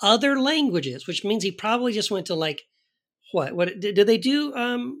from other languages, which means he probably just went to like, what did they do?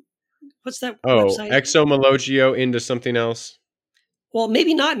 What's that website? Exomologio into something else? Well,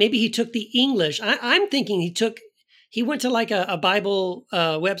 maybe not. Maybe he took the English. I'm thinking he went to like a Bible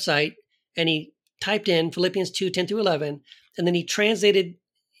website, and he typed in Philippians 2:10-11, and then he translated.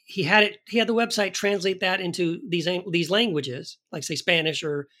 He had the website translate that into these languages, like say Spanish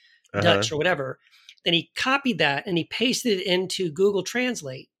or Dutch or whatever. Then he copied that and he pasted it into Google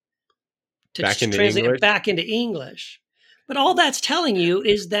Translate to translate it back into English. But all that's telling you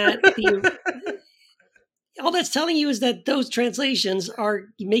is that those translations are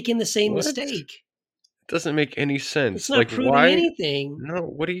making the same mistake. It doesn't make any sense. It's not proving anything.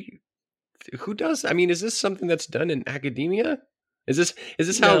 No, who does? Is this something that's done in academia? Is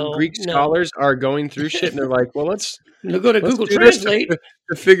this how Greek scholars are going through shit? And they're like, well, let's go to Google Translate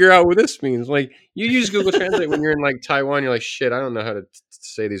to figure out what this means. Like, you use Google Translate when you're in like Taiwan. You're like, shit, I don't know how to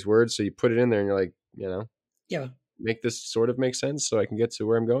say these words. So you put it in there and you're like, make this sort of make sense so I can get to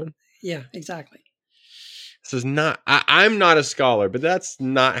where I'm going. Yeah, exactly. This is not, I'm not a scholar, but that's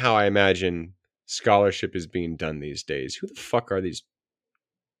not how I imagine scholarship is being done these days. Who the fuck are these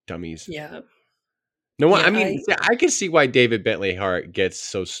dummies? Yeah. No, I mean, I can see why David Bentley Hart gets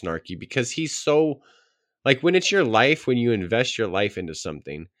so snarky, because he's so, like, when it's your life, when you invest your life into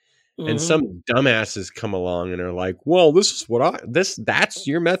something, and some dumbasses come along and are like, well, this is that's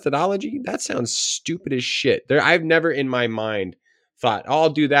your methodology? That sounds stupid as shit. I've never in my mind thought, oh, I'll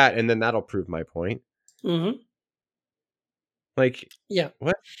do that, and then that'll prove my point. Mm-hmm. Like, yeah.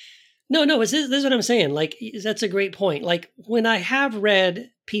 What? No, this is what I'm saying. Like, that's a great point. Like, when I have read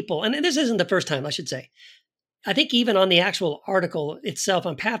people, and this isn't the first time, I should say, I think even on the actual article itself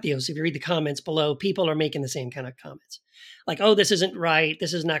on Patheos, if you read the comments below, people are making the same kind of comments. Like, oh, this isn't right.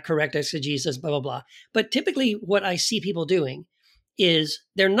 This is not correct exegesis, blah, blah, blah. But typically what I see people doing is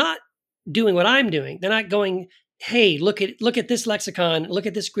they're not doing what I'm doing. They're not going, hey, look at this lexicon, look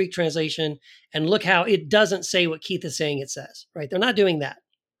at this Greek translation, and look how it doesn't say what Keith is saying it says, right? They're not doing that,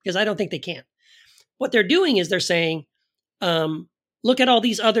 because I don't think they can. What they're doing is they're saying, look at all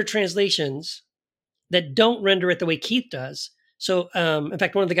these other translations that don't render it the way Keith does. So, in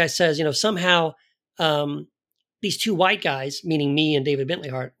fact, one of the guys says, somehow these two white guys, meaning me and David Bentley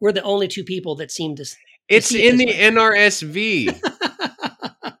Hart, we're the only two people that seem to. It's in the NRSV.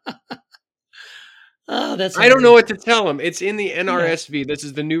 Oh, that's. I don't know what to tell them. It's in the NRSV. Yeah. This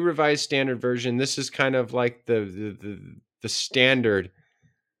is the New Revised Standard Version. This is kind of like the standard.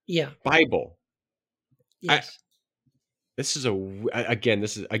 Yeah. Bible. Yes. This is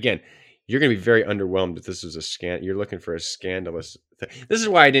again. You're going to be very underwhelmed if this is a you're looking for a scandalous thing. This is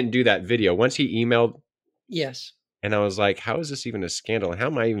why I didn't do that video. Once he emailed. Yes. And I was like, how is this even a scandal? And how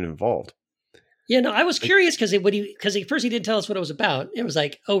am I even involved? Yeah, no, I was curious because first he didn't tell us what it was about. It was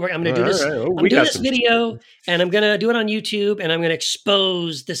like, I'm going to do this. Right. I'm doing this video, and I'm going to do it on YouTube, and I'm going to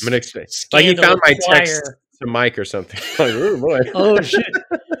expose this. Like he found my text to Mike or something. Like, oh boy. Oh shit.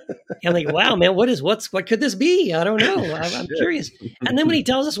 I'm like, wow, man, what could this be? I don't know. I'm curious. And then when he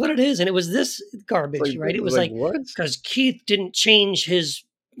tells us what it is, and it was this garbage, right? It was like because Keith didn't change his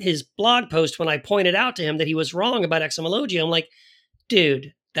blog post when I pointed out to him that he was wrong about exomologia. I'm like,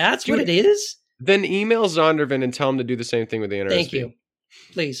 dude, that's what it is? Then email Zondervan and tell him to do the same thing with the NRSV. Thank you.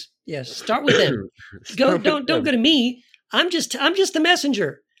 Please. Yes. Start with them. Don't go to me. I'm just the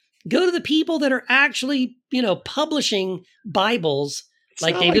messenger. Go to the people that are actually, publishing Bibles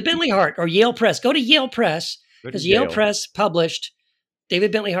like David Bentley Hart or Yale Press. Go to Yale Press, because Yale Press published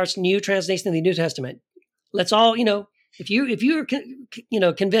David Bentley Hart's new translation of the New Testament. Let's all, if you're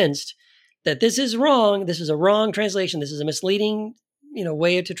convinced that this is wrong, this is a wrong translation, this is a misleading,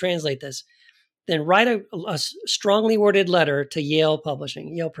 way to translate this, then write a strongly worded letter to Yale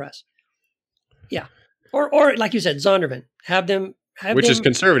Publishing, Yale Press. Yeah. Or like you said, Zondervan. Which is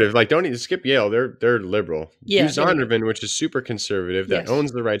conservative. Like, don't even skip Yale. They're liberal. Yeah, use Zondervan, which is super conservative, that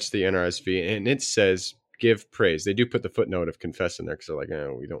owns the rights to the NRSV, and it says give praise. They do put the footnote of confess in there because they're like,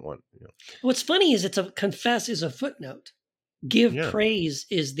 we don't want. What's funny is confess is a footnote. Give praise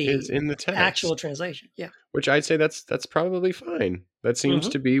is in the text. Actual translation. Yeah. Which I'd say that's probably fine. That seems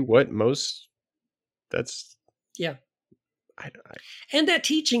to be what most. That's. Yeah. And that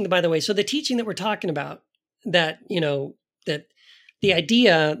teaching, by the way, so the teaching that we're talking about, that that the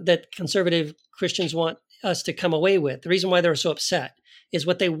idea that conservative Christians want us to come away with, the reason why they're so upset is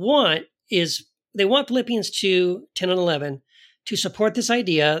what they want is they want Philippians 2, 10 and 11 to support this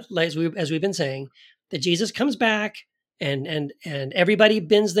idea, as we've been saying, that Jesus comes back and everybody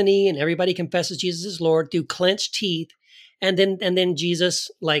bends the knee and everybody confesses Jesus is Lord through clenched teeth. And then Jesus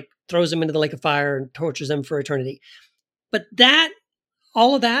throws them into the lake of fire and tortures them for eternity. But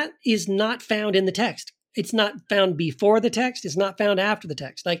all of that is not found in the text. It's not found before the text. It's not found after the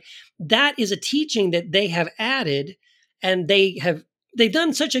text. That is a teaching that they have added, and they've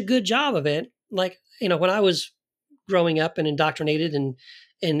done such a good job of it. When I was growing up and indoctrinated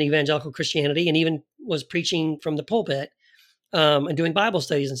in evangelical Christianity, and even was preaching from the pulpit and doing Bible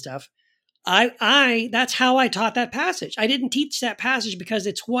studies and stuff, that's how I taught that passage. I didn't teach that passage because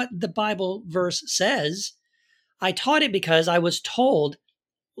it's what the Bible verse says. I taught it because I was told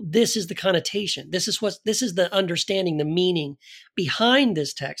this is the connotation. This is the understanding, the meaning behind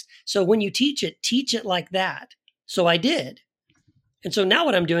this text. So when you teach it like that. So I did. And so now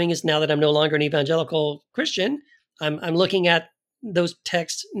what I'm doing is, now that I'm no longer an evangelical Christian, I'm looking at those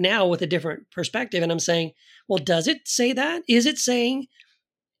texts now with a different perspective. And I'm saying, well, does it say that? Is it saying,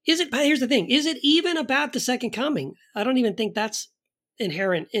 here's the thing, is it even about the second coming? I don't even think that's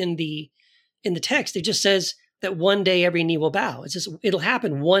inherent in the text. It just says that one day every knee will bow. It's just, it'll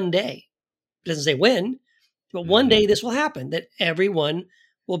happen one day. It doesn't say when, but one day this will happen, that everyone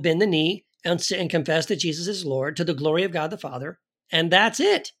will bend the knee and confess that Jesus is Lord to the glory of God the Father. And that's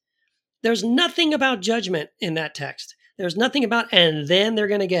it. There's nothing about judgment in that text. There's nothing about, and then they're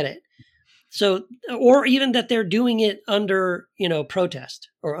going to get it. So, or even that they're doing it under, protest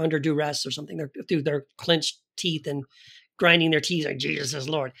or under duress or something. They're through their clenched teeth and grinding their teeth like Jesus is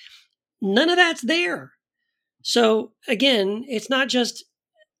Lord. None of that's there. So again, it's not just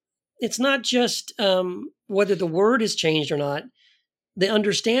whether the word is changed or not. The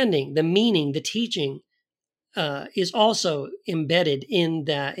understanding, the meaning, the teaching is also embedded in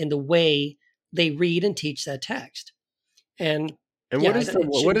the way they read and teach that text. And what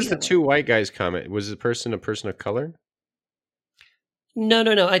is the two white guys comment? Was the person a person of color?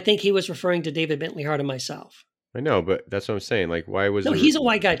 No. I think he was referring to David Bentley Hart and myself. I know, but that's what I'm saying. Like, why was he's a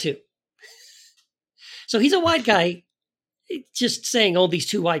white guy too. So he's a white guy, just saying, "Oh, these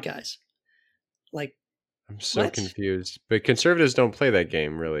two white guys." Like, I'm so confused. But conservatives don't play that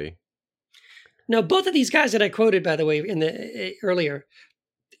game, really. No, both of these guys that I quoted, by the way, in the earlier,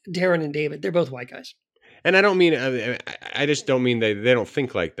 Darren and David, they're both white guys. And I don't mean, I just don't mean they don't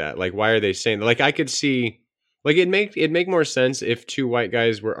think like that. Like, why are they saying that? Like, I could see, like, it'd make more sense if two white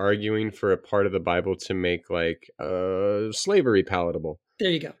guys were arguing for a part of the Bible to make, like, slavery palatable.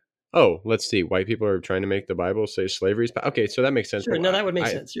 There you go. Oh, let's see. White people are trying to make the Bible say slavery is okay, so that makes sense. Sure, no, that would make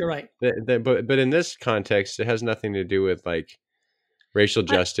sense. You're right. But in this context, it has nothing to do with, like, racial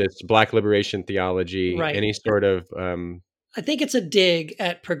justice, Black liberation theology, right. Any sort of. I think it's a dig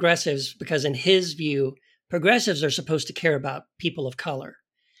at progressives because, in his view, progressives are supposed to care about people of color,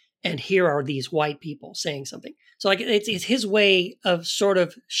 and here are these white people saying something. So, like, it's his way of sort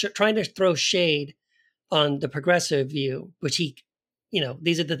of trying to throw shade on the progressive view, which he,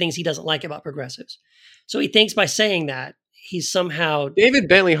 these are the things he doesn't like about progressives. So he thinks by saying that he's somehow. David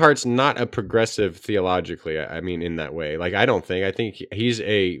Bentley Hart's not a progressive theologically. I mean, in that way. Like, I think he's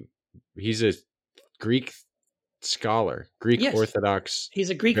a Greek scholar, yes. Orthodox. He's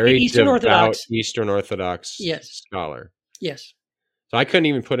a Greek, very Eastern Orthodox, Eastern Orthodox yes. scholar. Yes. So I couldn't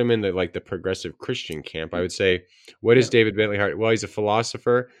even put him in the progressive Christian camp. I would say, what is David Bentley Hart? Well, he's a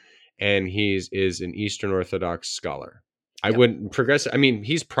philosopher, and is an Eastern Orthodox scholar. I wouldn't progressive. I mean,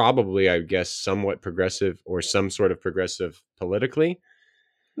 he's probably, I guess, somewhat progressive or some sort of progressive politically.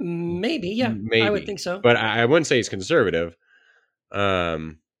 Maybe, yeah. Maybe. I would think so. But I wouldn't say he's conservative. But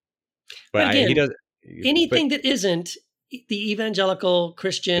again, he does anything that isn't the evangelical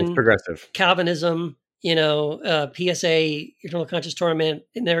Christian progressive Calvinism, PSA, eternal conscious torment,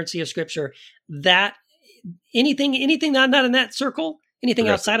 inerrancy of Scripture. That anything not in that circle, anything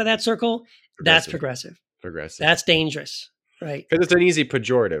outside of that circle, that's progressive. That's dangerous, right? Because it's an easy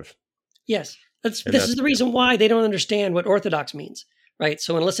pejorative. Yes. This is the reason why they don't understand what Orthodox means, right?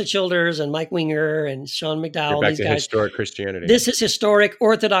 So when Alyssa Childers and Mike Winger and Sean McDowell, these guys, historic Christianity. This is historic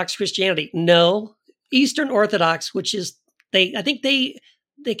Orthodox Christianity. No, Eastern Orthodox, which is I think they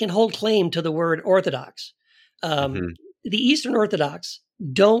can hold claim to the word Orthodox. The Eastern Orthodox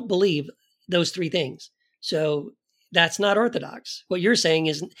don't believe those three things. So that's not Orthodox. What you're saying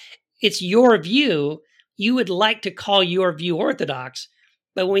is it's your view. You would like to call your view Orthodox,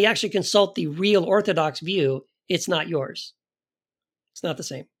 but when we actually consult the real Orthodox view, it's not yours. It's not the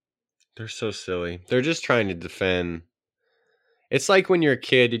same. They're so silly. They're just trying to defend. It's like when you're a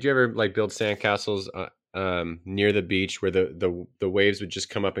kid. Did you ever build sandcastles near the beach where the waves would just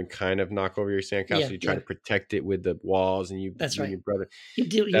come up and kind of knock over your sandcastle? Yeah, you try to protect it with the walls, and that's right. Your brother. You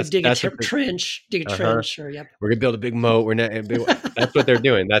dig a trench. Dig a trench. Or, yep. We're gonna build a big moat. That's what they're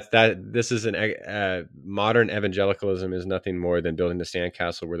doing. This is modern evangelicalism is nothing more than building a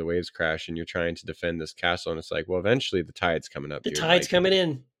sandcastle where the waves crash, and you're trying to defend this castle. And it's like, well, eventually the tide's coming up. The tide's coming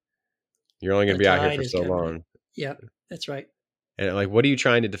in. You're only gonna be out here for so long. Yeah, that's right. And what are you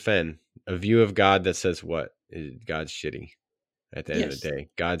trying to defend? A view of God that says what? God's shitty. At the end of the day,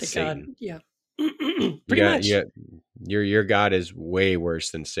 God's Satan. God, yeah. Pretty much. Yeah, your God is way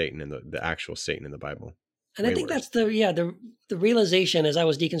worse than Satan and the actual Satan in the Bible. And I think that's the realization as I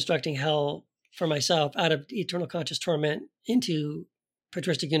was deconstructing hell for myself out of eternal conscious torment into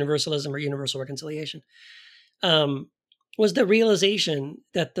patristic universalism or universal reconciliation, was the realization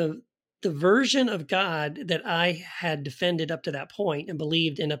that the version of God that I had defended up to that point and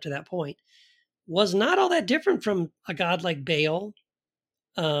believed in up to that point was not all that different from a God like Baal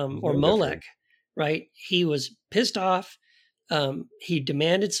or Molech, right? He was pissed off. He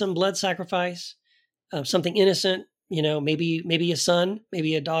demanded some blood sacrifice, something innocent, maybe a son,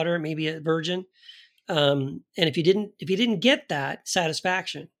 maybe a daughter, maybe a virgin. And if you didn't get that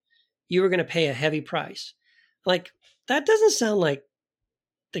satisfaction, you were going to pay a heavy price. Like, that doesn't sound like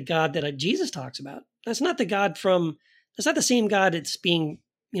the God that Jesus talks about. That's not the same God that's being,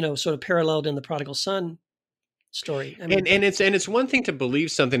 sort of paralleled in the prodigal son story. I mean, and it's one thing to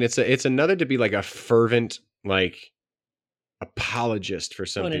believe something. It's another to be like a fervent, like, apologist for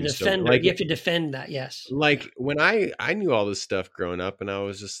something. A defender. You have to defend that. Yes. Like, when I knew all this stuff growing up, and I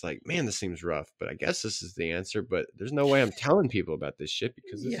was just like, man, this seems rough, but I guess this is the answer. But there's no way I'm telling people about this shit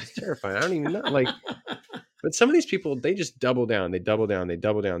because this is terrifying. I don't even know. Like, but some of these people, they just double down. They double down. They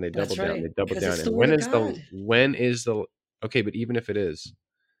double down. They double down. Right. They double down. And when is the okay? But even if it is,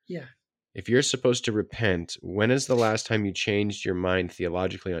 yeah. If you're supposed to repent, when is the last time you changed your mind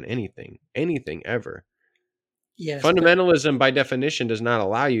theologically on anything ever? Yes, fundamentalism by definition does not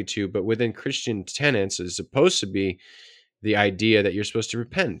allow you to, but within Christian tenets is supposed to be the idea that you're supposed to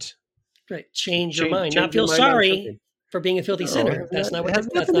repent. Right. Change your mind. Not feel sorry for being a filthy sinner. That's not what it has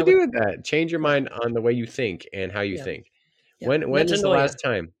nothing to do with that. Change your mind on the way you think and how you think. Yeah. When is the last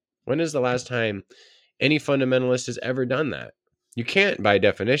time? When is the last time any fundamentalist has ever done that? You can't by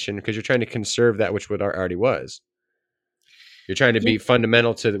definition, because you're trying to conserve that which what already was. You're trying to be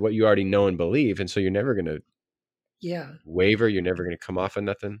fundamental to what you already know and believe, and so you're never going to waver. You're never going to come off of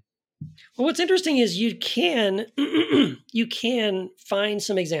nothing. Well, what's interesting is you can find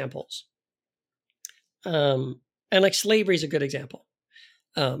some examples, and like slavery is a good example,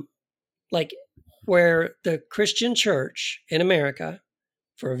 like where the Christian church in America,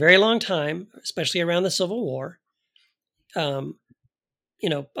 for a very long time, especially around the Civil War,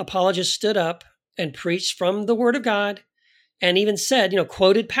 apologists stood up and preached from the Word of God, and even said,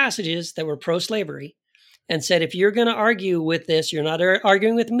 quoted passages that were pro-slavery. And said, if you're going to argue with this, you're not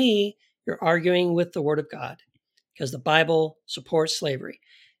arguing with me, you're arguing with the Word of God, because the Bible supports slavery.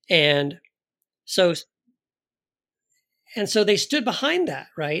 And so they stood behind that,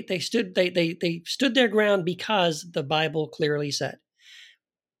 right? They stood their ground because the Bible clearly said.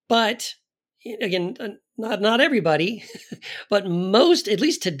 But again, not everybody, but most, at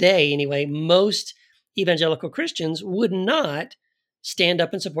least today anyway, most evangelical Christians would not stand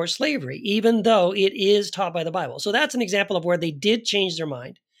up and support slavery, even though it is taught by the Bible. So that's an example of where they did change their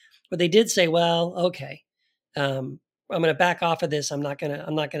mind, where they did say, well, okay, I'm going to back off of this. I'm not going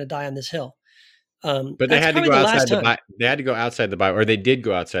to die on this hill. But they had to go outside the Bible. They had to go outside the Bible, or they did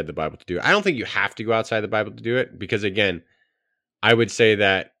go outside the Bible to do it. I don't think you have to go outside the Bible to do it, because again, I would say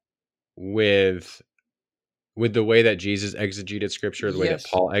that with the way that Jesus exegeted Scripture, the way that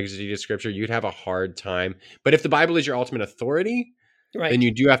Paul exegeted Scripture, you'd have a hard time. But if the Bible is your ultimate authority, right, then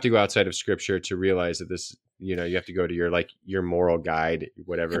you do have to go outside of Scripture to realize that this, you have to go to your moral guide,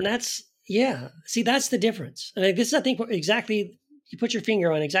 whatever. And that's the difference. And this is, I think, exactly, you put your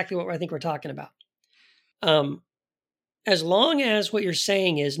finger on exactly what I think we're talking about. As long as what you're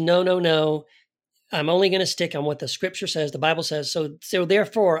saying is, no, I'm only going to stick on what the Scripture says, the Bible says. So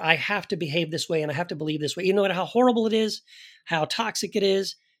therefore, I have to behave this way and I have to believe this way. You know how horrible it is, how toxic it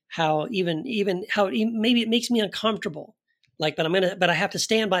is, how even how maybe it makes me uncomfortable. But I have to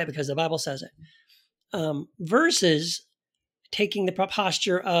stand by it because the Bible says it. Versus taking the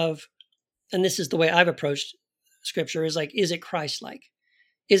posture of, and this is the way I've approached Scripture, is like, is it Christ-like?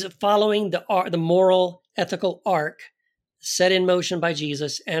 Is it following the moral, ethical arc set in motion by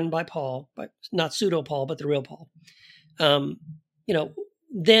Jesus and by Paul, but not pseudo Paul, but the real Paul?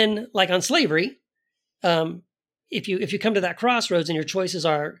 Then, like on slavery, if you come to that crossroads and your choices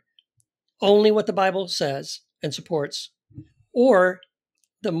are only what the Bible says and supports, or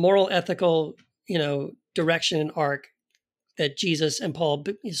the moral, ethical, direction and arc that Jesus and Paul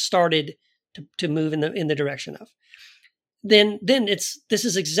started to move in the direction of, then this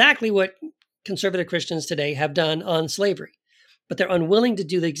is exactly what conservative Christians today have done on slavery, but they're unwilling to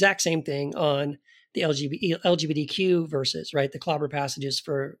do the exact same thing on the LGBTQ verses, right? The clobber passages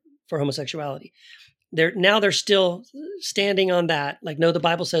for homosexuality. They're still standing on that, like, no, the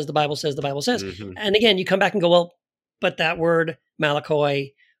Bible says, the Bible says, the Bible says. Mm-hmm. And again, you come back and go, well, but that word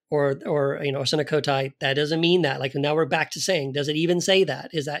Malakoi or Senecotai, that doesn't mean that. Like, now we're back to saying, does it even say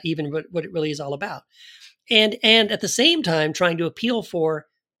that? Is that even what it really is all about? And at the same time, trying to appeal for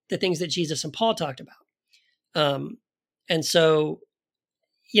the things that Jesus and Paul talked about. And so,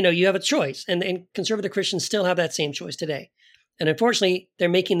 you have a choice, and conservative Christians still have that same choice today. And unfortunately, they're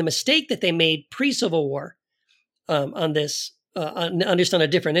making the mistake that they made pre-Civil War on this, on a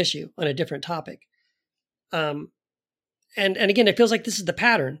different issue, on a different topic. and again, it feels like this is the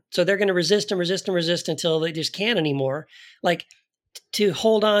pattern. So they're going to resist and resist and resist until they just can't anymore. Like to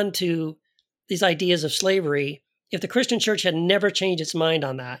hold on to these ideas of slavery. If the Christian church had never changed its mind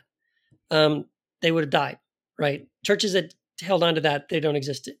on that, they would have died, right? Churches that held on to that, they don't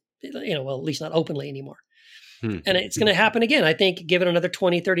exist, well, at least not openly anymore. And it's going to happen again. I think give it another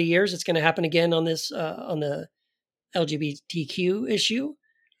 20, 30 years, it's going to happen again on this, on the LGBTQ issue.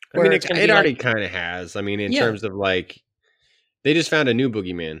 I mean, it already kind of has. I mean, in terms of like, they just found a new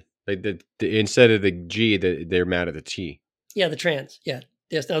boogeyman. Like instead of the G, they're mad at the T. Yeah, the trans. Yeah.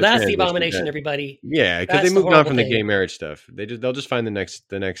 Yes. No, that's the abomination, everybody. Yeah, because they moved on from the gay marriage stuff. They'll just find the next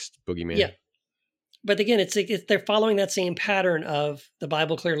boogeyman. Yeah. But again, it's they're following that same pattern of the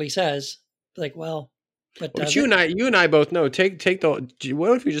Bible clearly says, like, well, but you and I both know. Take the.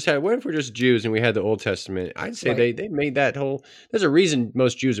 What if we're just Jews and we had the Old Testament? I'd say they made that whole. There's a reason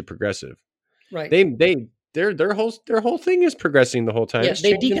most Jews are progressive. Right. Their whole thing is progressing the whole time. Yeah,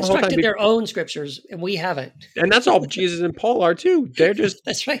 they deconstructed their own scriptures, and we haven't. And that's all Jesus and Paul are too. They're just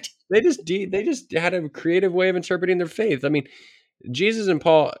that's right. They just had a creative way of interpreting their faith. I mean, Jesus and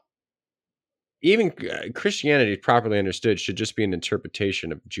Paul, even Christianity properly understood, should just be an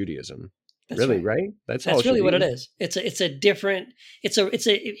interpretation of Judaism. That's really right. That's really what it is. It's a different. It's a.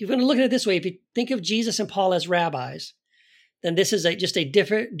 If you're going to look at it this way, if you think of Jesus and Paul as rabbis, then this is just a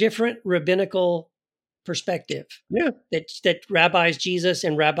different rabbinical perspective. Yeah, that rabbis Jesus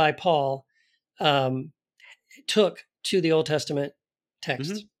and Rabbi Paul took to the Old Testament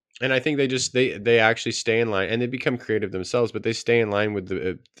text. Mm-hmm. And I think they actually stay in line, and they become creative themselves, but they stay in line with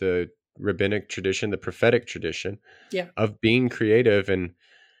the rabbinic tradition, the prophetic tradition, of being creative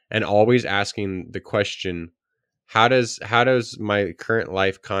and always asking the question, how does my current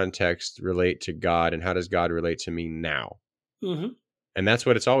life context relate to God, and how does God relate to me now? Mm-hmm. And that's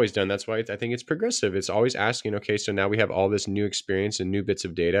what it's always done. That's why I think it's progressive. It's always asking, okay, so now we have all this new experience and new bits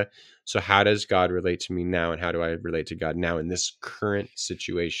of data. So how does God relate to me now, and how do I relate to God now in this current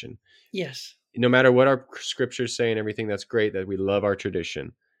situation? Yes. No matter what our scriptures say and everything, that's great that we love our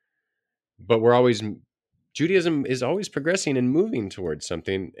tradition. But Judaism is always progressing and moving towards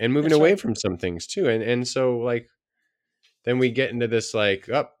something and moving away from some things too. And so like, then we get into this like,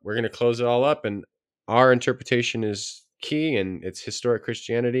 we're going to close it all up, and our interpretation is key, and it's historic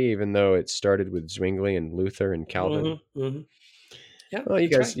Christianity, even though it started with Zwingli and Luther and Calvin. Mm-hmm, mm-hmm. Yeah. Well, you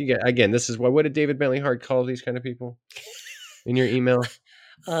get again. This is what did David Bentley Hart call these kind of people in your email?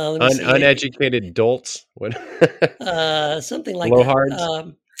 Uneducated dolts. What? Something like blowhards.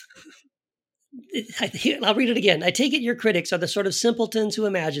 That. I'll read it again. I take it your critics are the sort of simpletons who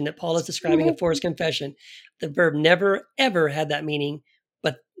imagine that Paul is describing a forced confession. The verb never, ever had that meaning.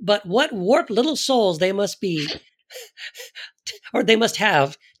 But what warped little souls they must be, or they must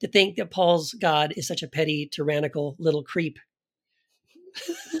have, to think that Paul's God is such a petty, tyrannical little creep.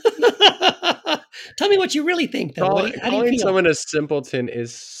 Tell me what you really think, though. How do you feel? Someone a simpleton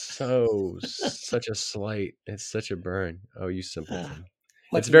is such a slight. It's such a burn. Oh, you simpleton.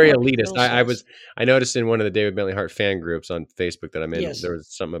 It's very elitist. I noticed in one of the David Bentley Hart fan groups on Facebook that I'm in, there was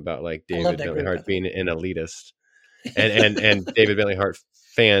something about like David Bentley Hart being an elitist, and David Bentley Hart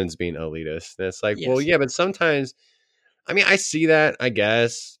fans being elitist. And it's like, well, yeah, but sometimes, I mean, I see that, I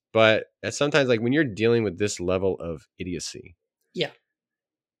guess, but sometimes, like when you're dealing with this level of idiocy,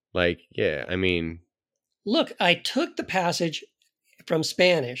 like, yeah, I mean, look, I took the passage from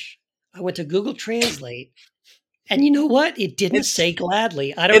Spanish. I went to Google Translate. And you know what? It didn't say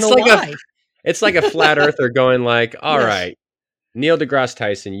gladly. I don't know why. It's like a flat earther going like, all right, Neil deGrasse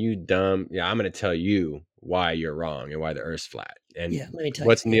Tyson, you dumb. Yeah, I'm going to tell you why you're wrong and why the Earth's flat. And let me tell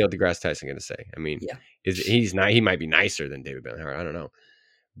what's Neil deGrasse Tyson going to say? I mean, he might be nicer than David Bentley Hart. I don't know.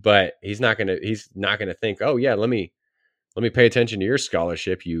 But he's not going to think, oh yeah, let me pay attention to your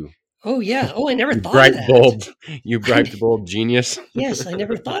scholarship, you. Oh yeah. Oh, I never thought of that. You bright bulb genius. Yes, I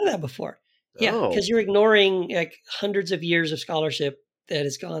never thought of that before. Yeah, because you're ignoring like hundreds of years of scholarship that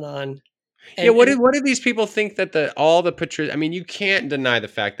has gone on. And, what do these people think that all the patricians? I mean, you can't deny the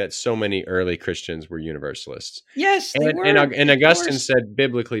fact that so many early Christians were universalists. Yes, they were. And Augustine said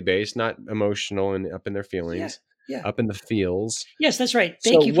biblically based, not emotional and up in their feelings. Yeah. Up in the feels. Yes, that's right.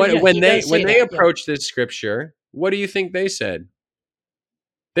 Thank you. When they approached this scripture, what do you think they said?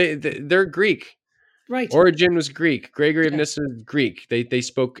 They're Greek. Right. Origen was Greek. Gregory of Nyssa is Greek. They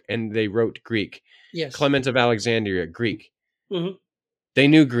spoke and they wrote Greek. Yes. Clement of Alexandria, Greek. Mm-hmm. They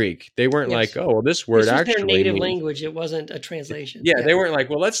knew Greek. They weren't like, oh, well, this word actually their native language. It wasn't a translation. Yeah, they weren't like,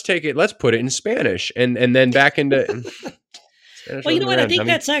 well, let's put it in Spanish and then back into. Well, you know what? I think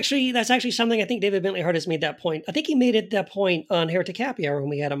that's actually something. I think David Bentley Hart has made that point. I think he made it that point on Heretic Happy Hour when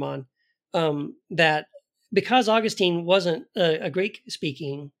we had him on. That because Augustine wasn't a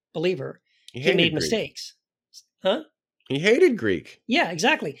Greek-speaking believer, he made mistakes. Huh? He hated Greek. Yeah,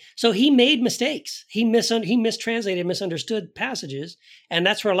 exactly. So he made mistakes. He mistranslated, misunderstood passages, and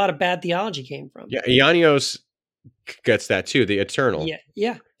that's where a lot of bad theology came from. Yeah, Ianios gets that too, the eternal.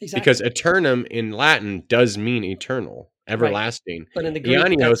 Yeah, exactly. Because eternum in Latin does mean eternal, everlasting. Right. But in the Greek,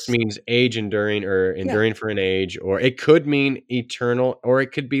 Ianios means age enduring or enduring for an age, or it could mean eternal, or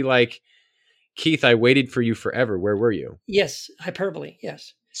it could be like, Keith, I waited for you forever. Where were you? Yes, hyperbole,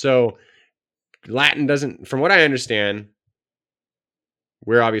 yes. So Latin doesn't, from what I understand,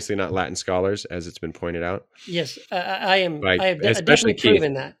 we're obviously not Latin scholars, as it's been pointed out. Yes, I am. Like, I have especially definitely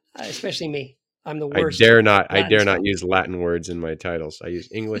proven that, especially me. I'm the worst. I dare not use Latin words in my titles. I use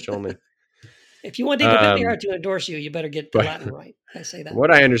English only. If you want David Bentley to endorse you, you better get the Latin right. I say that.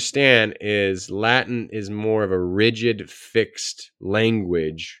 What I understand is Latin is more of a rigid, fixed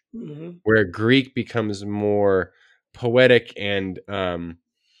language, where Greek becomes more poetic and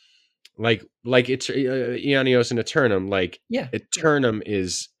like it's Ianios and Eternum. Like Eternum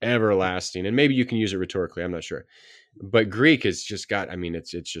is everlasting, and maybe you can use it rhetorically. I'm not sure, but Greek has just got. I mean,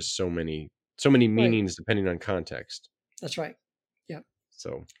 it's just so many meanings depending on context. That's right. Yeah.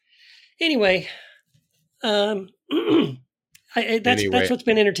 So. Anyway, that's what's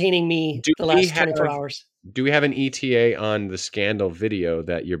been entertaining me the last 24 hours. Do we have an ETA on the scandal video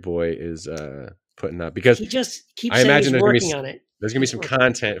that your boy is putting up? Because he just keeps saying he's working on it. There's going to be some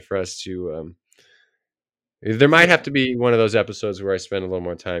content for us to... there might have to be one of those episodes where I spend a little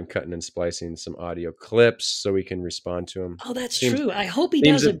more time cutting and splicing some audio clips so we can respond to them. Oh, that's true. I hope he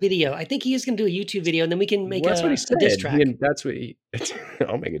does a video. I think he is going to do a YouTube video, and then we can make a diss track.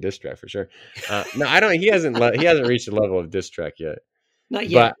 I'll make a diss track for sure. No, I don't. He hasn't reached the level of diss track yet. Not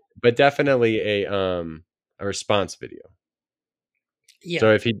yet. But definitely a response video. Yeah.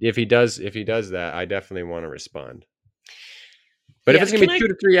 So if he does that, I definitely want to respond. But if it's gonna be 2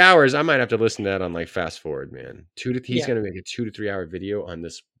 to 3 hours, I might have to listen to that on like fast forward, man. He's gonna make a 2 to 3 hour video on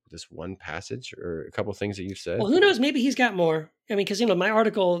this one passage or a couple things that you said. Well, who knows? Maybe he's got more. I mean, because my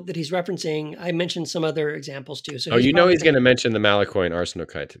article that he's referencing, I mentioned some other examples too. So he's going to mention the Malakoi and Arsenoe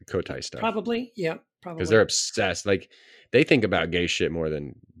Kotai stuff. Probably, yeah, probably. Because they're obsessed. Like they think about gay shit more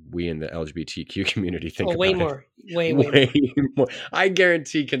than we in the LGBTQ community think. Way more. I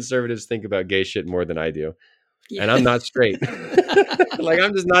guarantee conservatives think about gay shit more than I do. Yeah. And I'm not straight. Like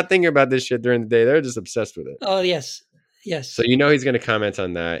I'm just not thinking about this shit during the day. They're just obsessed with it. Oh yes. So he's going to comment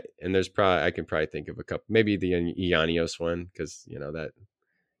on that, and I can probably think of a couple, maybe the Ianios one, because that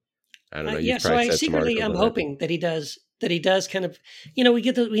I don't know. Yeah. So I'm hoping that he does kind of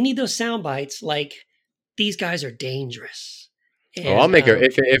we need those sound bites like these guys are dangerous. And, I'll make her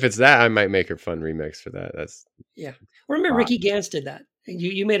if it's that I might make her fun remix for that. That's Remember Ricky Gantz did that.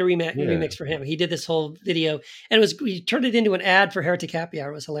 You made a remix for him. He did this whole video, and he turned it into an ad for Heretic Happy Hour.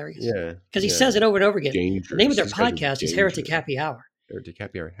 It was hilarious. Yeah, because he says it over and over again. Dangerous. The name of their podcast is Heretic Happy Hour. Heretic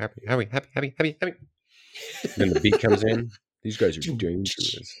Happy Hour. Happy. Then the beat comes in. These guys are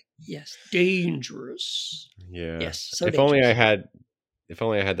dangerous. Yes, dangerous. Yeah. Yes. So if only I had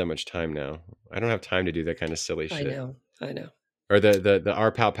that much time now. I don't have time to do that kind of silly shit. I know. Or the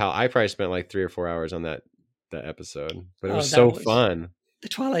R Pal Pal. I probably spent like 3 or 4 hours on that episode, but it was so fun. The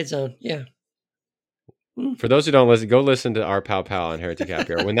Twilight Zone, yeah. For those who don't listen, go listen to our Pal Pal on Heretic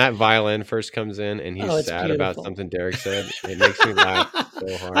Happy Hour. When that violin first comes in and he's sad about something Derek said, it makes me laugh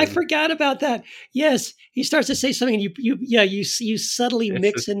so hard. I forgot about that. Yes, he starts to say something, and you subtly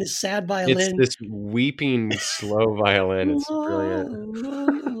mix in this sad violin. It's this weeping slow violin. It's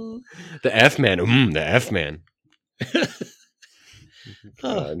brilliant. The F man, the F man.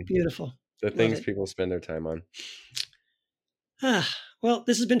 Oh, beautiful. The things people spend their time on. Well,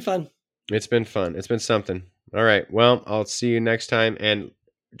 this has been fun. It's been fun. It's been something. All right. Well, I'll see you next time. And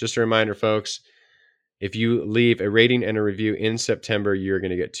just a reminder, folks, if you leave a rating and a review in September, you're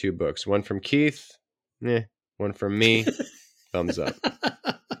going to get 2 books. One from Keith. One from me. Thumbs up.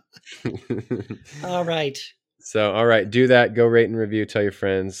 All right. So, all right. Do that. Go rate and review. Tell your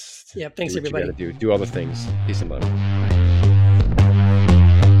friends. Yeah. Thanks, everybody. Do all the things. Peace and love.